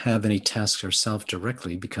don't have any tasks ourselves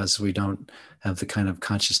directly because we don't have the kind of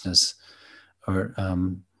consciousness or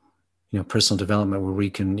personal development where we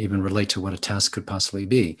can even relate to what a task could possibly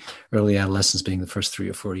be. Early adolescence being the first 3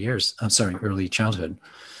 or 4 years. Early childhood,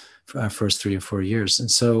 our first 3 or 4 years.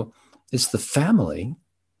 And so it's the family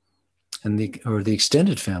or the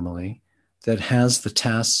extended family that has the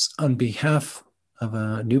tasks on behalf of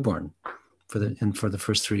a newborn for the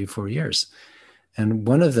first 3 or 4 years. And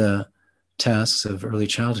one of the tasks of early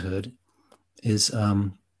childhood is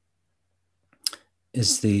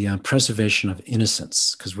the preservation of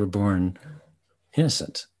innocence, because we're born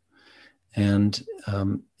innocent. And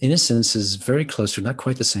innocence is very close to, not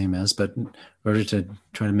quite the same as, but in order to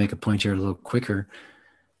try to make a point here a little quicker,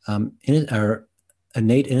 our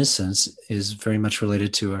innate innocence is very much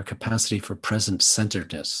related to our capacity for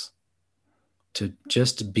present-centeredness, to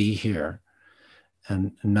just be here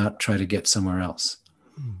and not try to get somewhere else.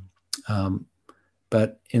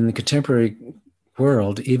 But in the contemporary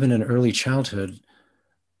world, even in early childhood,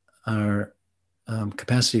 our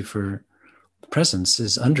capacity for presence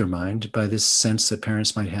is undermined by this sense that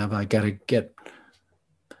parents might have, I got to get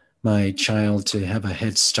my child to have a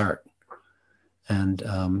head start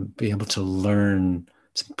and be able to learn.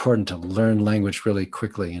 It's important to learn language really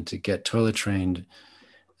quickly and to get toilet trained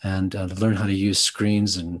and to learn how to use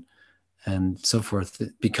screens and so forth,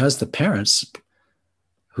 because the parents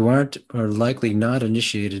who are likely not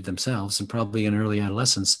initiated themselves and probably in early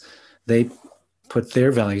adolescence, they put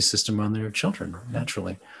their value system on their children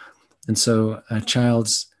naturally. And so a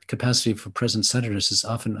child's capacity for present-centeredness is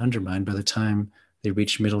often undermined by the time they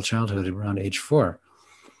reach middle childhood around age 4.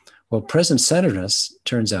 Well, present-centeredness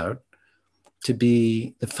turns out to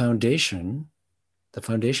be the foundation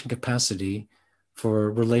capacity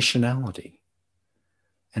for relationality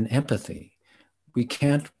and empathy. We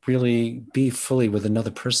can't really be fully with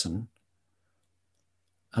another person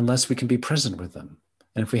unless we can be present with them.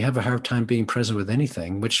 And if we have a hard time being present with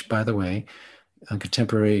anything, which, by the way,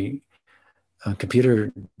 contemporary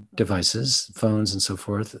computer devices, phones and so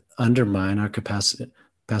forth, undermine our capacity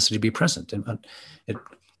to be present. And it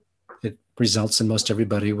results in most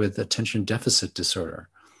everybody with attention deficit disorder,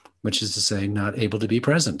 which is to say, not able to be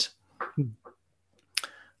present.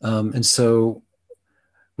 And so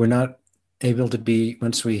we're not able to be,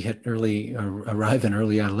 once we hit arrive in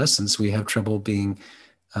early adolescence, we have trouble being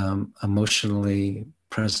emotionally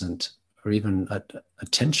present or even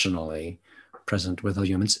attentionally present with other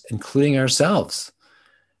humans, including ourselves.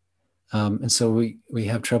 And so we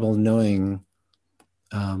have trouble knowing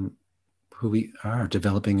who we are,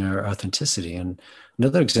 developing our authenticity. And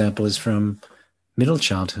another example is from middle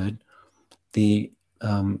childhood. The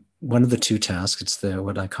one of the two tasks, it's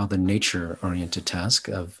what I call the nature-oriented task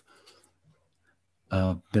of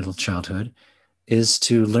middle childhood, is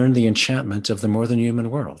to learn the enchantment of the more than human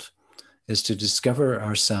world, is to discover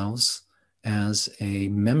ourselves as a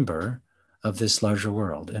member of this larger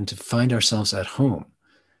world and to find ourselves at home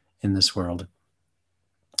in this world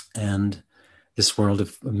and this world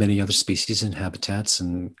of many other species and habitats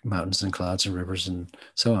and mountains and clouds and rivers and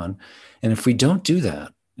so on. And if we don't do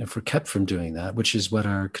that, if we're kept from doing that, which is what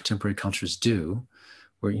our contemporary cultures do,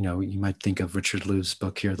 where, you might think of Richard Louv's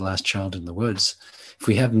book here, The Last Child in the Woods. If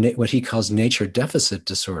we have what he calls nature deficit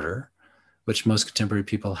disorder, which most contemporary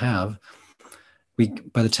people have,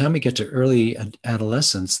 by the time we get to early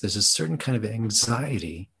adolescence, there's a certain kind of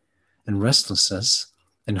anxiety and restlessness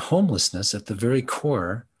and homelessness at the very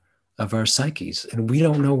core of our psyches. And we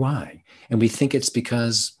don't know why. And we think it's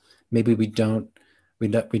because maybe we're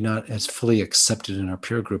not as fully accepted in our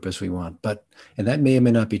peer group as we want. And that may or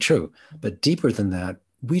may not be true. But deeper than that,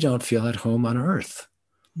 we don't feel at home on earth.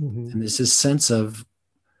 Mm-hmm. And there's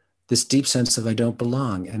this deep sense of I don't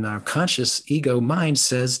belong. And our conscious ego mind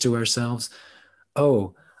says to ourselves,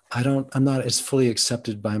 oh, I'm not as fully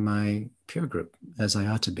accepted by my peer group as I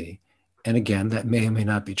ought to be. And again, that may or may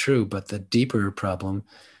not be true, but the deeper problem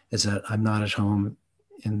is that I'm not at home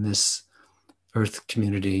in this earth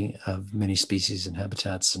community of many species and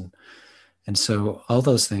habitats. And so all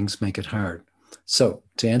those things make it hard. So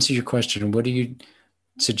to answer your question, what do you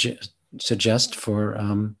suggest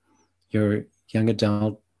for your young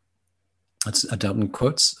adult, that's adult in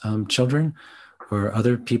quotes, children, or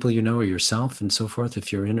other people or yourself and so forth?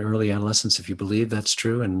 If you're in early adolescence, if you believe that's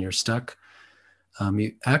true and you're stuck,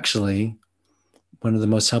 you actually, one of the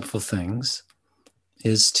most helpful things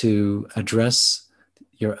is to address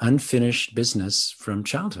your unfinished business from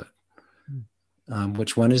childhood,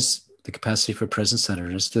 which one is the capacity for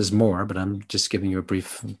present-centeredness. There's more, but I'm just giving you a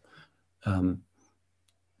brief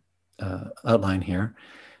outline here.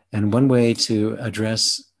 And one way to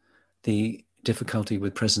address the difficulty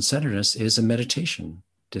with present-centeredness is a meditation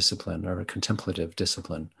discipline or a contemplative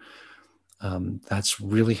discipline. That's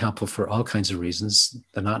really helpful for all kinds of reasons.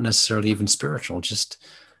 They're not necessarily even spiritual, just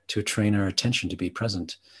to train our attention to be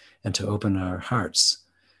present and to open our hearts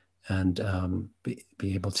and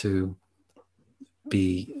be able to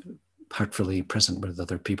be heartfully present with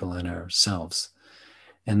other people and ourselves.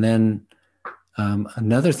 And then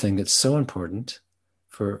another thing that's so important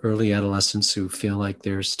for early adolescents who feel like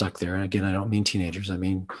they're stuck there, and again, I don't mean teenagers, I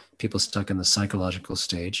mean people stuck in the psychological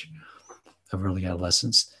stage of early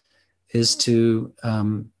adolescence, is to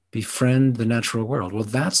befriend the natural world. Well,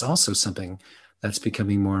 that's also something that's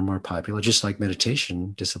becoming more and more popular, just like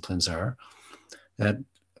meditation disciplines are. That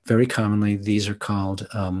very commonly, these are called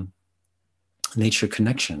nature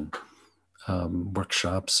connection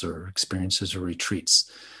workshops or experiences or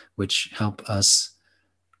retreats, which help us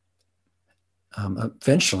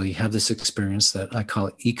eventually have this experience that I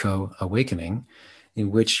call eco awakening,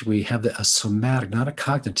 in which we have a somatic, not a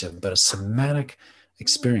cognitive, but a somatic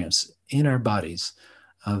experience in our bodies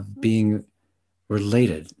of being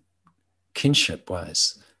related kinship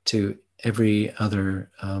wise to every other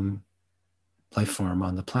life form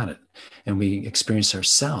on the planet. And we experience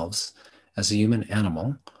ourselves as a human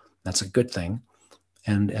animal. That's a good thing.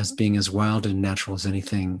 And as being as wild and natural as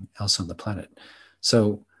anything else on the planet.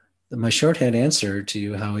 So my shorthand answer to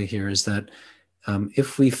you, Howie, here is that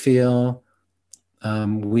if we feel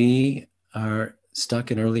we are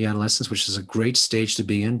stuck in early adolescence, which is a great stage to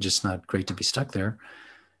be in, just not great to be stuck there,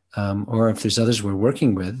 or if there's others we're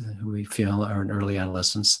working with who we feel are in early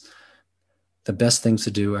adolescence, the best things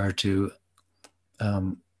to do are to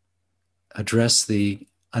address the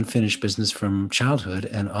unfinished business from childhood,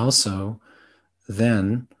 and also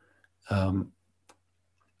then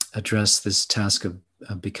address this task of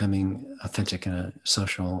becoming authentic in a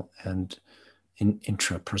social and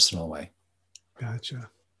intrapersonal way. Gotcha.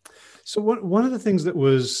 So one of the things that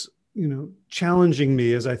was, challenging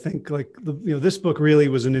me is, I think, like, this book really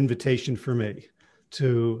was an invitation for me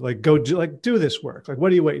to go do this work. Like,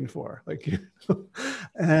 what are you waiting for?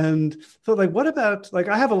 And so what about,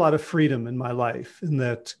 I have a lot of freedom in my life in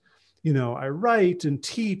that, I write and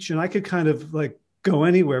teach and I could kind of go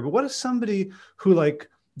anywhere. But what if somebody who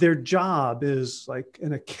their job is like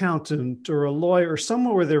an accountant or a lawyer or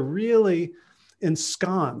somewhere where they're really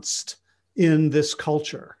ensconced in this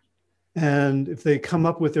culture? And if they come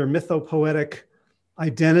up with their mythopoetic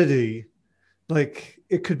identity,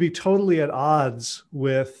 it could be totally at odds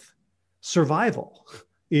with survival,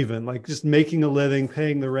 even just making a living,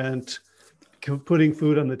 paying the rent, putting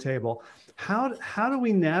food on the table. How do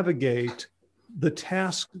we navigate the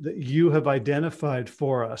task that you have identified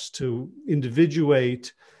for us to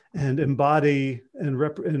individuate and embody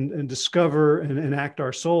and discover and enact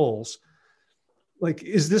our souls?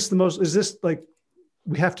 Is this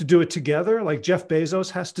we have to do it together? Jeff Bezos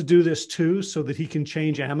has to do this too, so that he can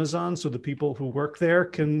change Amazon, so the people who work there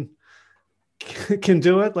can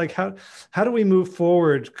do it? How do we move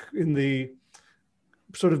forward in the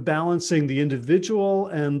sort of balancing the individual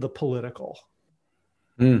and the political?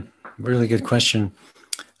 Really good question.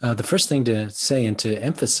 The first thing to say and to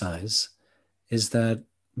emphasize is that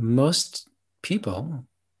most people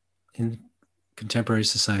in contemporary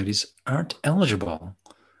societies aren't eligible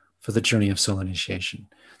for the journey of soul initiation.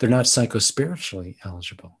 They're not psychospiritually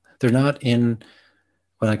eligible. They're not in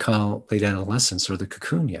what I call late adolescence or the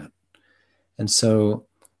cocoon yet. And so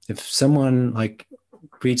if someone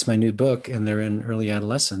reads my new book and they're in early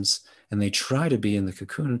adolescence and they try to be in the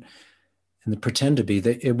cocoon and they pretend to be,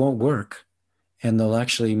 it won't work. And they'll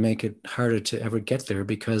actually make it harder to ever get there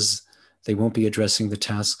because they won't be addressing the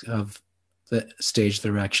task of the stage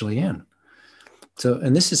they're actually in. So,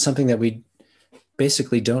 and this is something that we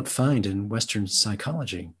basically don't find in Western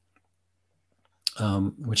psychology,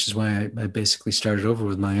 which is why I basically started over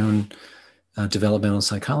with my own developmental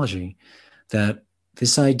psychology, that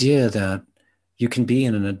this idea that you can be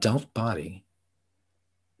in an adult body,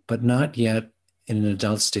 but not yet in an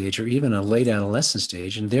adult stage or even a late adolescent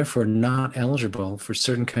stage, and therefore not eligible for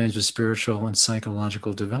certain kinds of spiritual and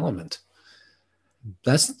psychological development.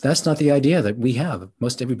 That's not the idea that we have.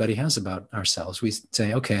 Most everybody has about ourselves. We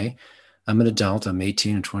say, okay, I'm an adult, I'm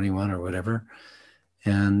 18 or 21 or whatever.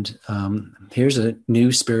 And here's a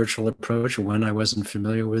new spiritual approach, one I wasn't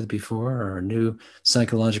familiar with before, or a new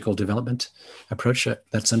psychological development approach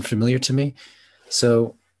that's unfamiliar to me.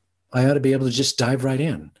 So I ought to be able to just dive right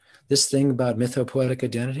in. This thing about mythopoetic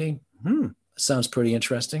identity, sounds pretty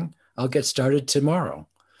interesting. I'll get started tomorrow.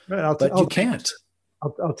 Right, but you can't.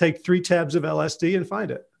 I'll take 3 tabs of LSD and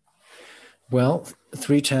find it. Well,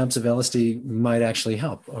 3 tabs of LSD might actually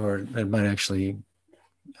help, or it might actually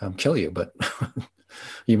kill you, but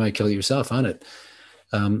you might kill yourself on it.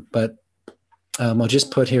 But I'll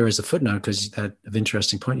just put here as a footnote, because that an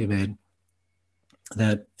interesting point you made,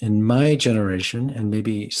 that in my generation, and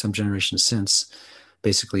maybe some generations since,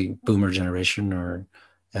 basically boomer generation, or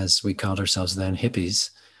as we called ourselves then, hippies,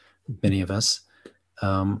 many of us,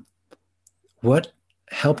 what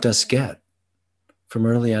helped us get from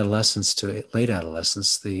early adolescence to late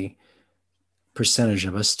adolescence, the percentage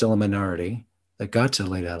of us, still a minority, that got to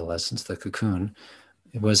late adolescence, the cocoon,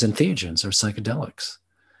 it was entheogens or psychedelics.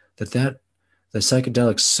 The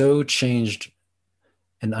psychedelics so changed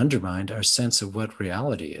and undermined our sense of what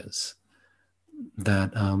reality is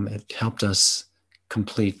that it helped us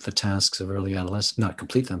complete the tasks of early adolescence, not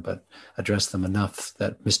complete them, but address them enough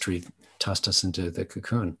that mystery tossed us into the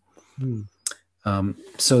cocoon. Mm.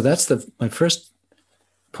 So that's my first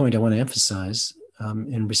point I want to emphasize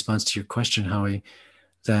in response to your question, Howie,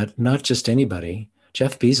 that not just anybody,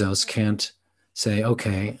 Jeff Bezos can't say,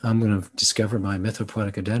 okay, I'm going to discover my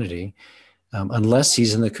mythopoetic identity unless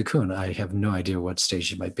he's in the cocoon. I have no idea what stage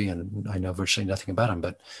he might be in. I know virtually nothing about him,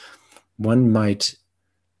 but one might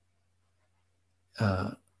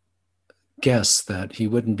guess that he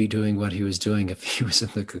wouldn't be doing what he was doing if he was in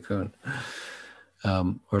the cocoon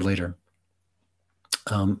or later.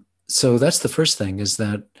 So that's the first thing, is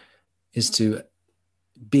to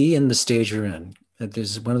be in the stage you're in.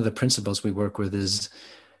 There's one of the principles we work with is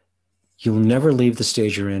you'll never leave the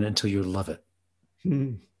stage you're in until you love it,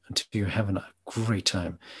 until you're having a great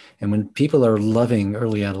time. And when people are loving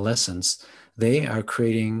early adolescence, they are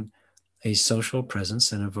creating a social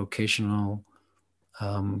presence and a vocational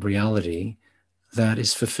reality that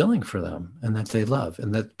is fulfilling for them and that they love.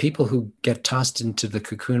 And that people who get tossed into the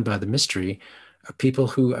cocoon by the mystery are people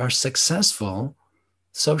who are successful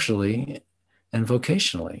socially and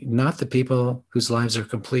vocationally, not the people whose lives are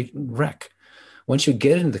complete wreck. Once you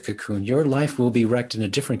get into the cocoon, your life will be wrecked in a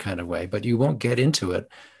different kind of way, but you won't get into it,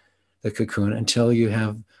 the cocoon, until you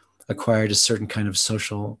have acquired a certain kind of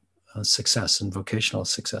social success and vocational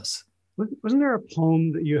success. Wasn't there a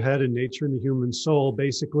poem that you had in Nature and the Human Soul,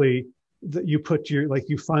 basically, that you put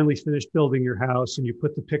you finally finished building your house and you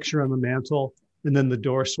put the picture on the mantle and then the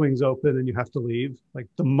door swings open and you have to leave? Like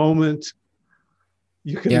the moment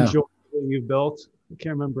you can enjoy what you built. I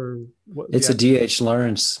can't remember what. It's a D.H.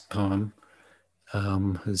 Lawrence poem,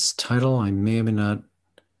 whose title I may or may not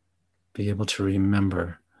be able to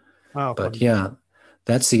remember. Oh, but fun. Yeah,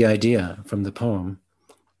 that's the idea from the poem.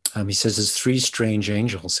 He says there's three strange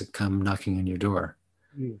angels that come knocking on your door.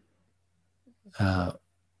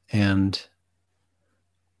 And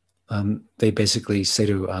they basically say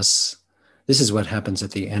to us, this is what happens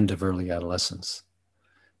at the end of early adolescence,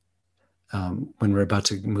 when we're about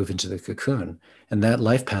to move into the cocoon. And that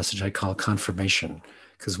life passage I call confirmation,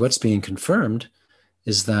 because what's being confirmed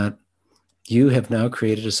is that you have now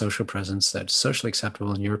created a social presence that's socially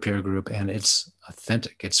acceptable in your peer group, and it's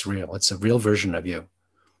authentic, it's real, it's a real version of you.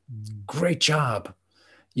 Great job.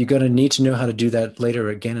 You're going to need to know how to do that later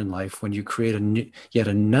again in life when you create yet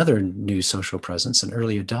another new social presence in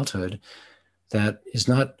early adulthood that is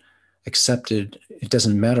not accepted. It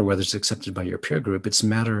doesn't matter whether it's accepted by your peer group. It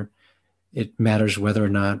matters whether or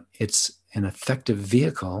not it's an effective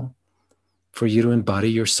vehicle for you to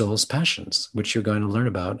embody your soul's passions, which you're going to learn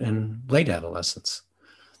about in late adolescence.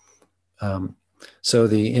 So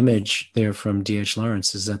the image there from D.H.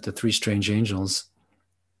 Lawrence is that the three strange angels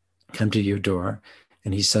come to your door,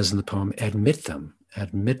 and he says in the poem, admit them,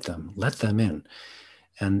 let them in.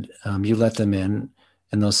 And you let them in,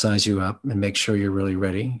 and they'll size you up and make sure you're really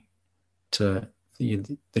ready to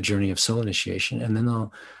the journey of soul initiation. And then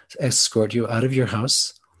they'll escort you out of your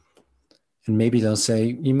house. And maybe they'll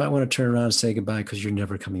say, you might want to turn around and say goodbye because you're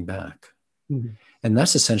never coming back. Mm-hmm. And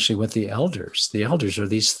that's essentially what the elders are,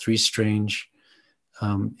 these three strange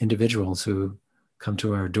individuals who come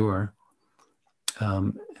to our door.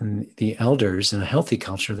 And the elders, in a healthy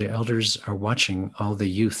culture, the elders are watching all the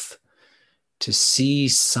youth to see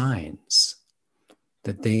signs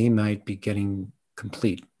that they might be getting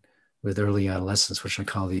complete with early adolescence, which I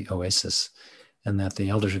call the oasis, and that the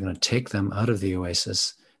elders are going to take them out of the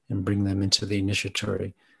oasis and bring them into the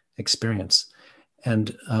initiatory experience.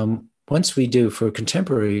 And once we do, for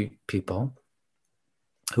contemporary people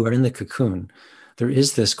who are in the cocoon, there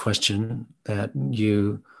is this question that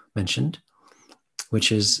you mentioned,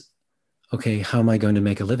 which is, okay, how am I going to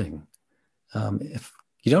make a living? If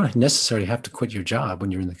you don't necessarily have to quit your job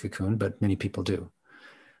when you're in the cocoon, but many people do,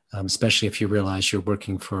 especially if you realize you're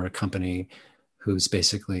working for a company who's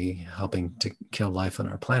basically helping to kill life on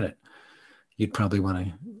our planet. You'd probably want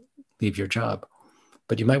to leave your job,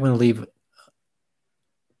 but you might want to leave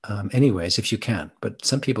anyways if you can, but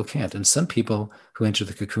some people can't. And some people who enter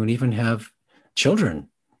the cocoon even have children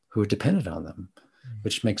who are dependent on them,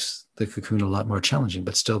 which makes the cocoon a lot more challenging,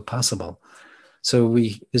 but still possible. So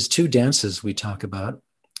there's two dances we talk about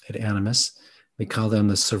at Animas. We call them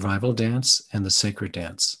the survival dance and the sacred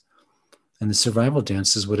dance. And the survival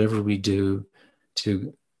dance is whatever we do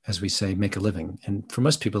to, as we say, make a living. And for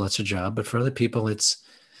most people, that's a job, but for other people, it's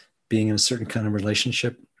being in a certain kind of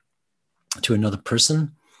relationship to another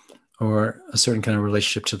person or a certain kind of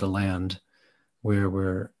relationship to the land where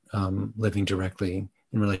we're living directly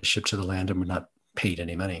in relationship to the land and we're not paid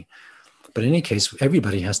any money. But in any case,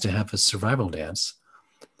 everybody has to have a survival dance.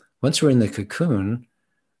 Once we're in the cocoon,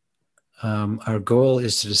 our goal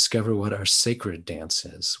is to discover what our sacred dance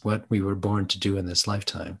is, what we were born to do in this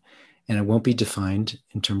lifetime. And it won't be defined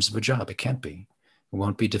in terms of a job. It can't be. It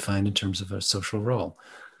won't be defined in terms of a social role.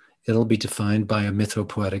 It'll be defined by a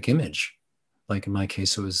mythopoetic image. Like in my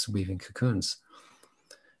case, it was weaving cocoons.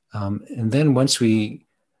 And then once we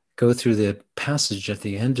go through the passage at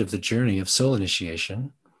the end of the journey of soul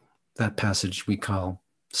initiation, that passage we call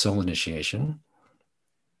soul initiation,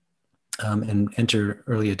 and enter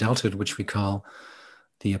early adulthood, which we call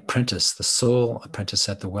the apprentice, the soul apprentice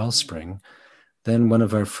at the wellspring, then one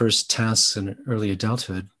of our first tasks in early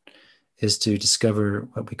adulthood is to discover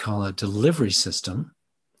what we call a delivery system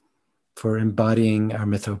for embodying our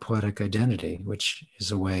mythopoetic identity, which is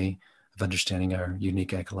a way of understanding our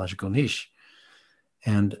unique ecological niche.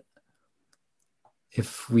 And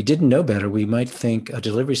if we didn't know better, we might think a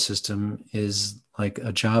delivery system is like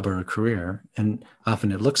a job or a career, and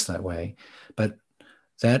often it looks that way. But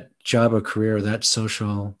that job or career, that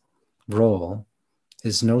social role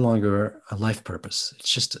is no longer a life purpose.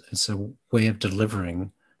 It's a way of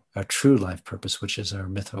delivering our true life purpose, which is our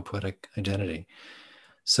mythopoetic identity.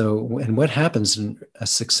 So, and what happens in a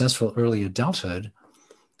successful early adulthood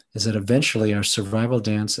is that eventually our survival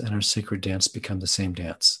dance and our sacred dance become the same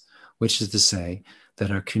dance, which is to say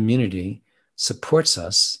that our community supports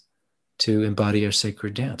us to embody our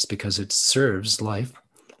sacred dance because it serves life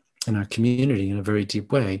in our community in a very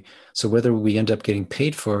deep way. So whether we end up getting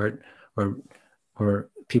paid for it or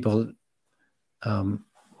people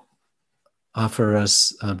offer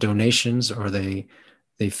us donations or they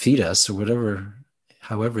feed us or whatever,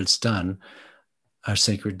 however it's done, our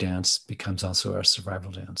sacred dance becomes also our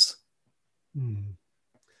survival dance.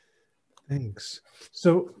 Thanks.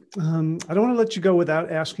 So I don't want to let you go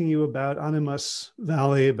without asking you about Animas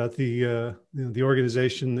Valley, about the the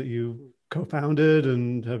organization that you co-founded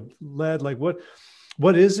and have led. Like what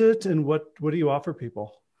is it, and what do you offer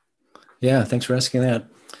people? Yeah, thanks for asking that.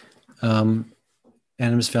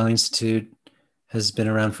 Animas Valley Institute has been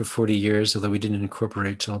around for 40 years, although we didn't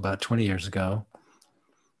incorporate till about 20 years ago.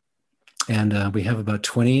 And we have about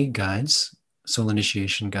 20 guides, soul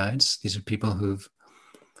initiation guides. These are people who've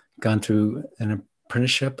gone through an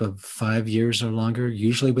apprenticeship of 5 years or longer,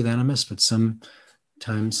 usually with Animas, but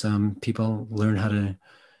sometimes people learn how to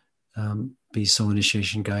be soul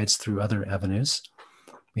initiation guides through other avenues.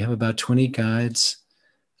 We have about 20 guides.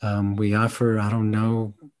 We offer,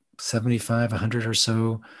 75, 100 or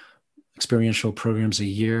so experiential programs a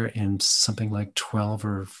year in something like 12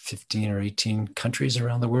 or 15 or 18 countries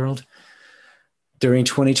around the world. During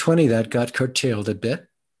 2020, that got curtailed a bit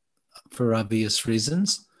for obvious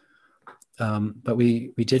reasons. But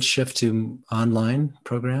we did shift to online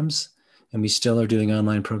programs, and we still are doing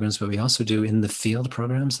online programs, but we also do in the field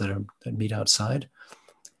programs that meet outside.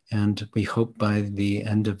 And we hope by the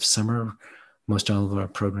end of summer, most all of our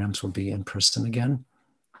programs will be in person again.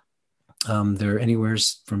 They're anywhere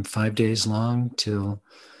from 5 days long till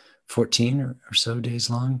 14 or so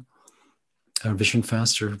days long. Our Vision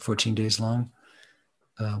Fast are 14 days long,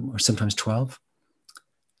 or sometimes 12.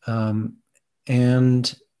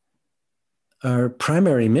 And our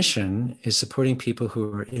primary mission is supporting people who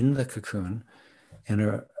are in the cocoon and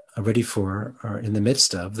are ready for, or in the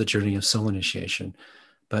midst of, the journey of soul initiation.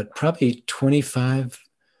 But probably 25%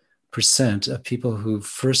 of people who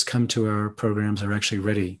first come to our programs are actually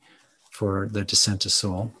ready for the descent to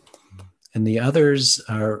soul. And the others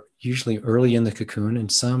are usually early in the cocoon,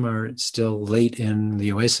 and some are still late in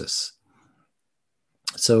the oasis.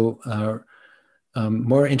 So our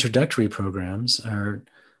more introductory programs are,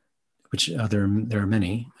 there are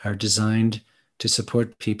many, are designed to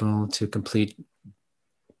support people to complete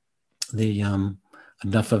the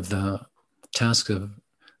enough of the task of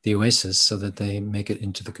the oasis so that they make it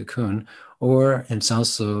into the cocoon. Or it's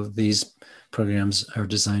also, these programs are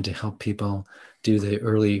designed to help people do the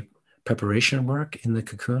early preparation work in the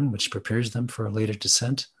cocoon, which prepares them for a later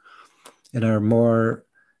descent. And our more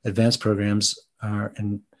advanced programs are,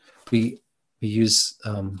 and we use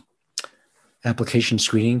application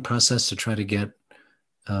screening process to try to get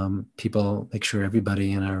people, make sure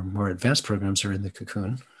everybody in our more advanced programs are in the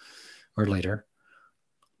cocoon or later.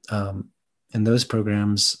 And those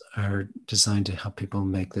programs are designed to help people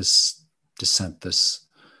make this descent, this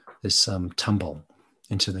tumble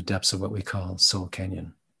into the depths of what we call Soul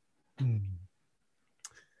Canyon.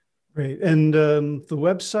 Great. And the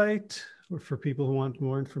website for people who want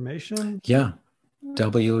more information? Yeah,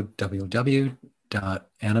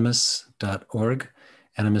 www.animas.org.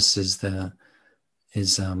 Animas is the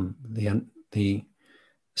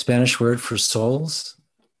Spanish word for souls.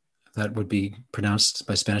 That would be pronounced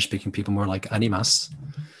by Spanish-speaking people more like animas.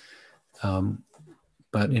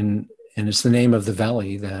 But and it's the name of the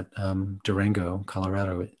valley that Durango,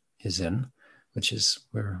 Colorado is in. which is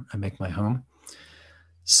where I make my home.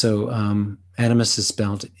 So Animus is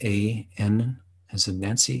spelled A-N as in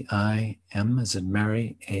Nancy, I-M as in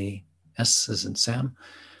Mary, A-S as in Sam.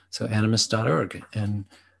 So animus.org. And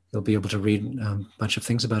you'll be able to read a bunch of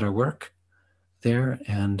things about our work there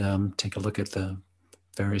and take a look at the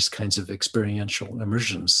various kinds of experiential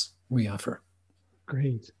immersions we offer.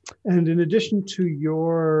 Great. And in addition to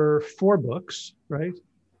your 4 books, right?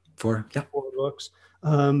 4 books.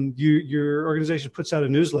 Your organization puts out a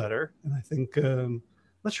newsletter, and I think, I'm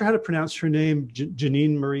not sure how to pronounce her name,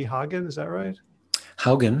 Janine Marie Haugen, is that right?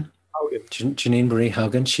 Haugen. Janine Marie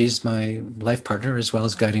Haugen. She's my life partner as well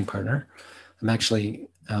as guiding partner. I'm actually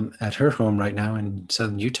at her home right now in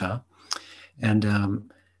southern Utah. And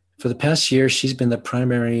for the past year, she's been the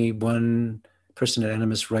primary one person at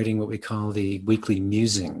Animus writing what we call the weekly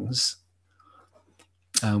musings.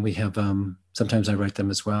 We have, sometimes I write them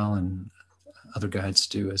as well, and other guides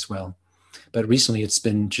do as well. But recently it's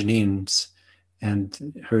been Janine's,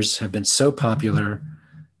 and hers have been so popular.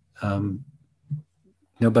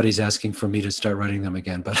 Nobody's asking for me to start writing them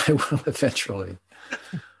again, but I will eventually.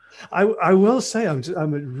 I will say I'm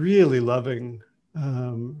really loving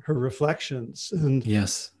her reflections. And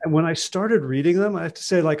yes. And when I started reading them, I have to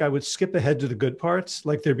say, like, I would skip ahead to the good parts.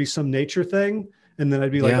 Like there'd be some nature thing, and then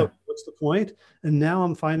I'd be like, oh, what's the point? And now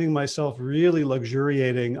I'm finding myself really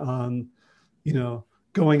luxuriating on,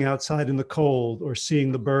 going outside in the cold or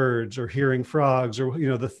seeing the birds or hearing frogs or,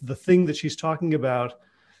 the thing that she's talking about.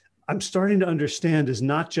 I'm starting to understand is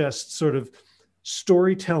not just sort of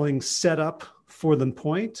storytelling set up for the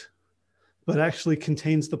point, but actually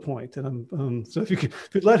contains the point. And I'm so if you could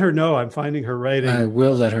let her know, I'm finding her writing. I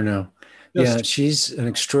will let her know. Yeah, she's an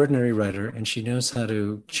extraordinary writer, and she knows how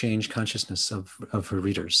to change consciousness of her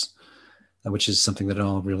readers, which is something that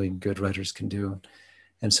all really good writers can do.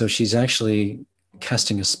 And so she's actually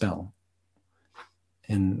casting a spell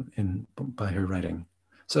by her writing.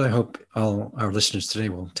 So I hope all our listeners today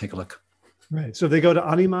will take a look. Right. So they go to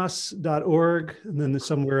animas.org, and then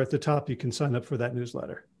somewhere at the top, you can sign up for that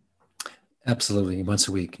newsletter. Absolutely. Once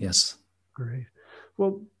a week. Yes. Great.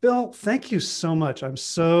 Well, Bill, thank you so much. I'm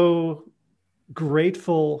so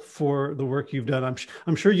grateful for the work you've done.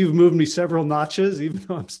 I'm sure you've moved me several notches, even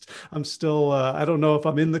though I'm still, I don't know if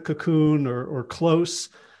I'm in the cocoon or close.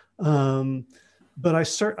 But I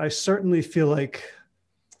certainly feel like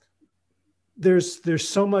there's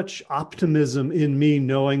so much optimism in me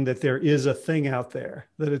knowing that there is a thing out there,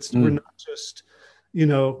 that we're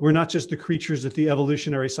not just the creatures that the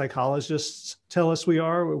evolutionary psychologists tell us we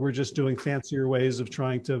are. We're just doing fancier ways of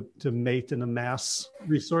trying to mate and amass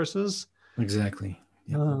resources. Exactly.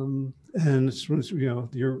 Yep. And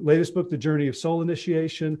your latest book, The Journey of Soul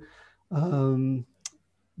Initiation,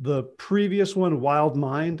 the previous one, Wild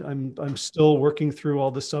Mind, I'm still working through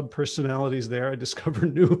all the sub-personalities there. I discover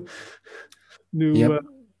new yep.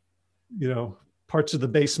 Parts of the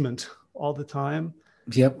basement all the time.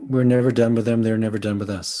 Yep. We're never done with them. They're never done with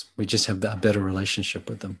us. We just have a better relationship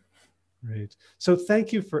with them. Great. So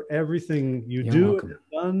thank you for everything you do and have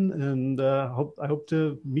done. And I hope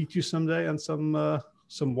to meet you someday on some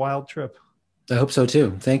wild trip. I hope so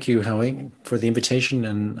too. Thank you, Howie, for the invitation.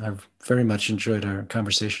 And I've very much enjoyed our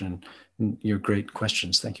conversation and your great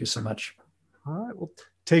questions. Thank you so much. All right. Well,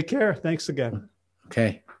 take care. Thanks again.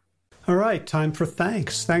 Okay. All right, time for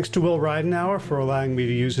thanks. Thanks to Will Ridenauer for allowing me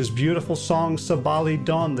to use his beautiful song, Sabali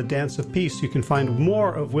Dawn, The Dance of Peace. You can find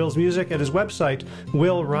more of Will's music at his website,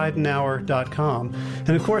 willridenauer.com. And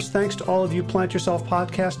of course, thanks to all of you Plant Yourself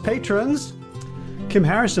podcast patrons. Kim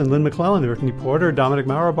Harrison, Lynn McClellan, Brittany Porter, Dominic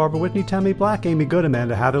Maurer, Barbara Whitney, Tammy Black, Amy Good,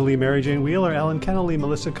 Amanda Hatherley, Mary Jane Wheeler, Ellen Kennelly,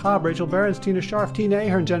 Melissa Cobb, Rachel Behrens, Tina Scharf, Tina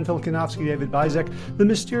Ahern, Jen Filikanovsky, David Bizek, The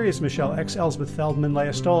Mysterious Michelle X, Elsbeth Feldman,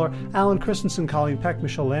 Leah Stoller, Alan Christensen, Colleen Peck,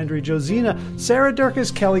 Michelle Landry, Josina, Sarah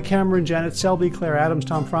Durkis, Kelly Cameron, Janet Selby, Claire Adams,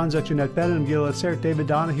 Tom Franzek, Jeanette Bennett, Gila Sert, David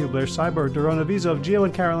Donahue, Blair Cyber, Dorona Vizov, Gio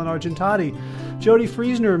and Carolyn Argentati, Jody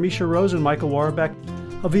Friesner, Misha Rosen, Michael Warbeck,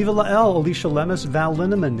 Aviva Lael, Alicia Lemus, Val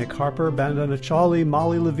Linneman, Nick Harper, Bandana Chawley,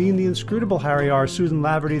 Molly Levine, The Inscrutable Harry R., Susan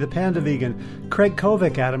Laverty, The Panda Vegan, Craig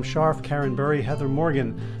Kovic, Adam Scharf, Karen Burry, Heather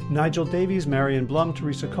Morgan, Nigel Davies, Marion Blum,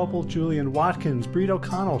 Teresa Koppel, Julian Watkins, Breed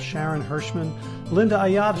O'Connell, Sharon Hirschman, Linda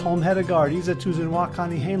Ayat, Holm Hedegaard, Isa Tuzinwa,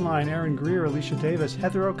 Connie Hainline, Aaron Greer, Alicia Davis,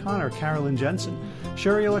 Heather O'Connor, Carolyn Jensen,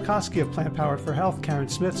 Sherry Olakoski of Plant Powered for Health, Karen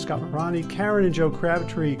Smith, Scott Marani, Karen and Joe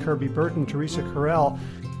Crabtree, Kirby Burton, Teresa Carell,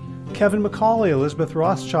 Kevin McCauley, Elizabeth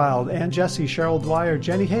Rothschild, Ann Jesse, Cheryl Dwyer,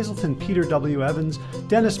 Jenny Hazelton, Peter W. Evans,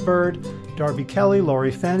 Dennis Bird, Darby Kelly,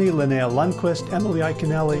 Lori Fanny, Linnea Lundquist, Emily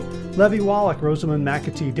Iconelli, Levy Wallach, Rosamund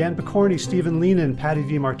McAtee, Dan Picorni, Stephen Leenan, Patty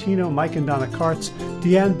DiMartino, Mike and Donna Kartz,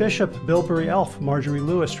 Deanne Bishop, Bilberry Elf, Marjorie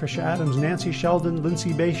Lewis, Tricia Adams, Nancy Sheldon,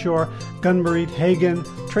 Lindsay Bayshore, Gunmarit Hagen,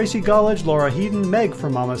 Tracy Gullidge, Laura Heaton, Meg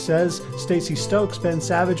from Mama Says, Stacey Stokes, Ben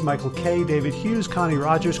Savage, Michael Kay, David Hughes, Connie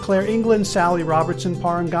Rogers, Claire England, Sally Robertson,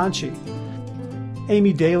 Paranganchi,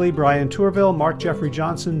 Amy Daly, Brian Tourville, Mark Jeffrey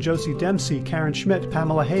Johnson, Josie Dempsey, Karen Schmidt,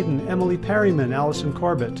 Pamela Hayden, Emily Perryman, Allison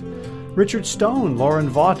Corbett, Richard Stone, Lauren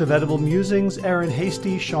Vaught of Edible Musings, Aaron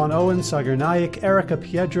Hasty, Sean Owen, Sagar Naik, Erica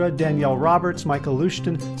Piedra, Danielle Roberts, Michael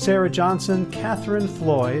Lushton, Sarah Johnson, Catherine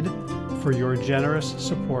Floyd, for your generous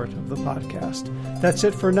support of the podcast. That's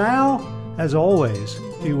it for now. As always,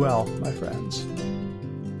 be well, my friends.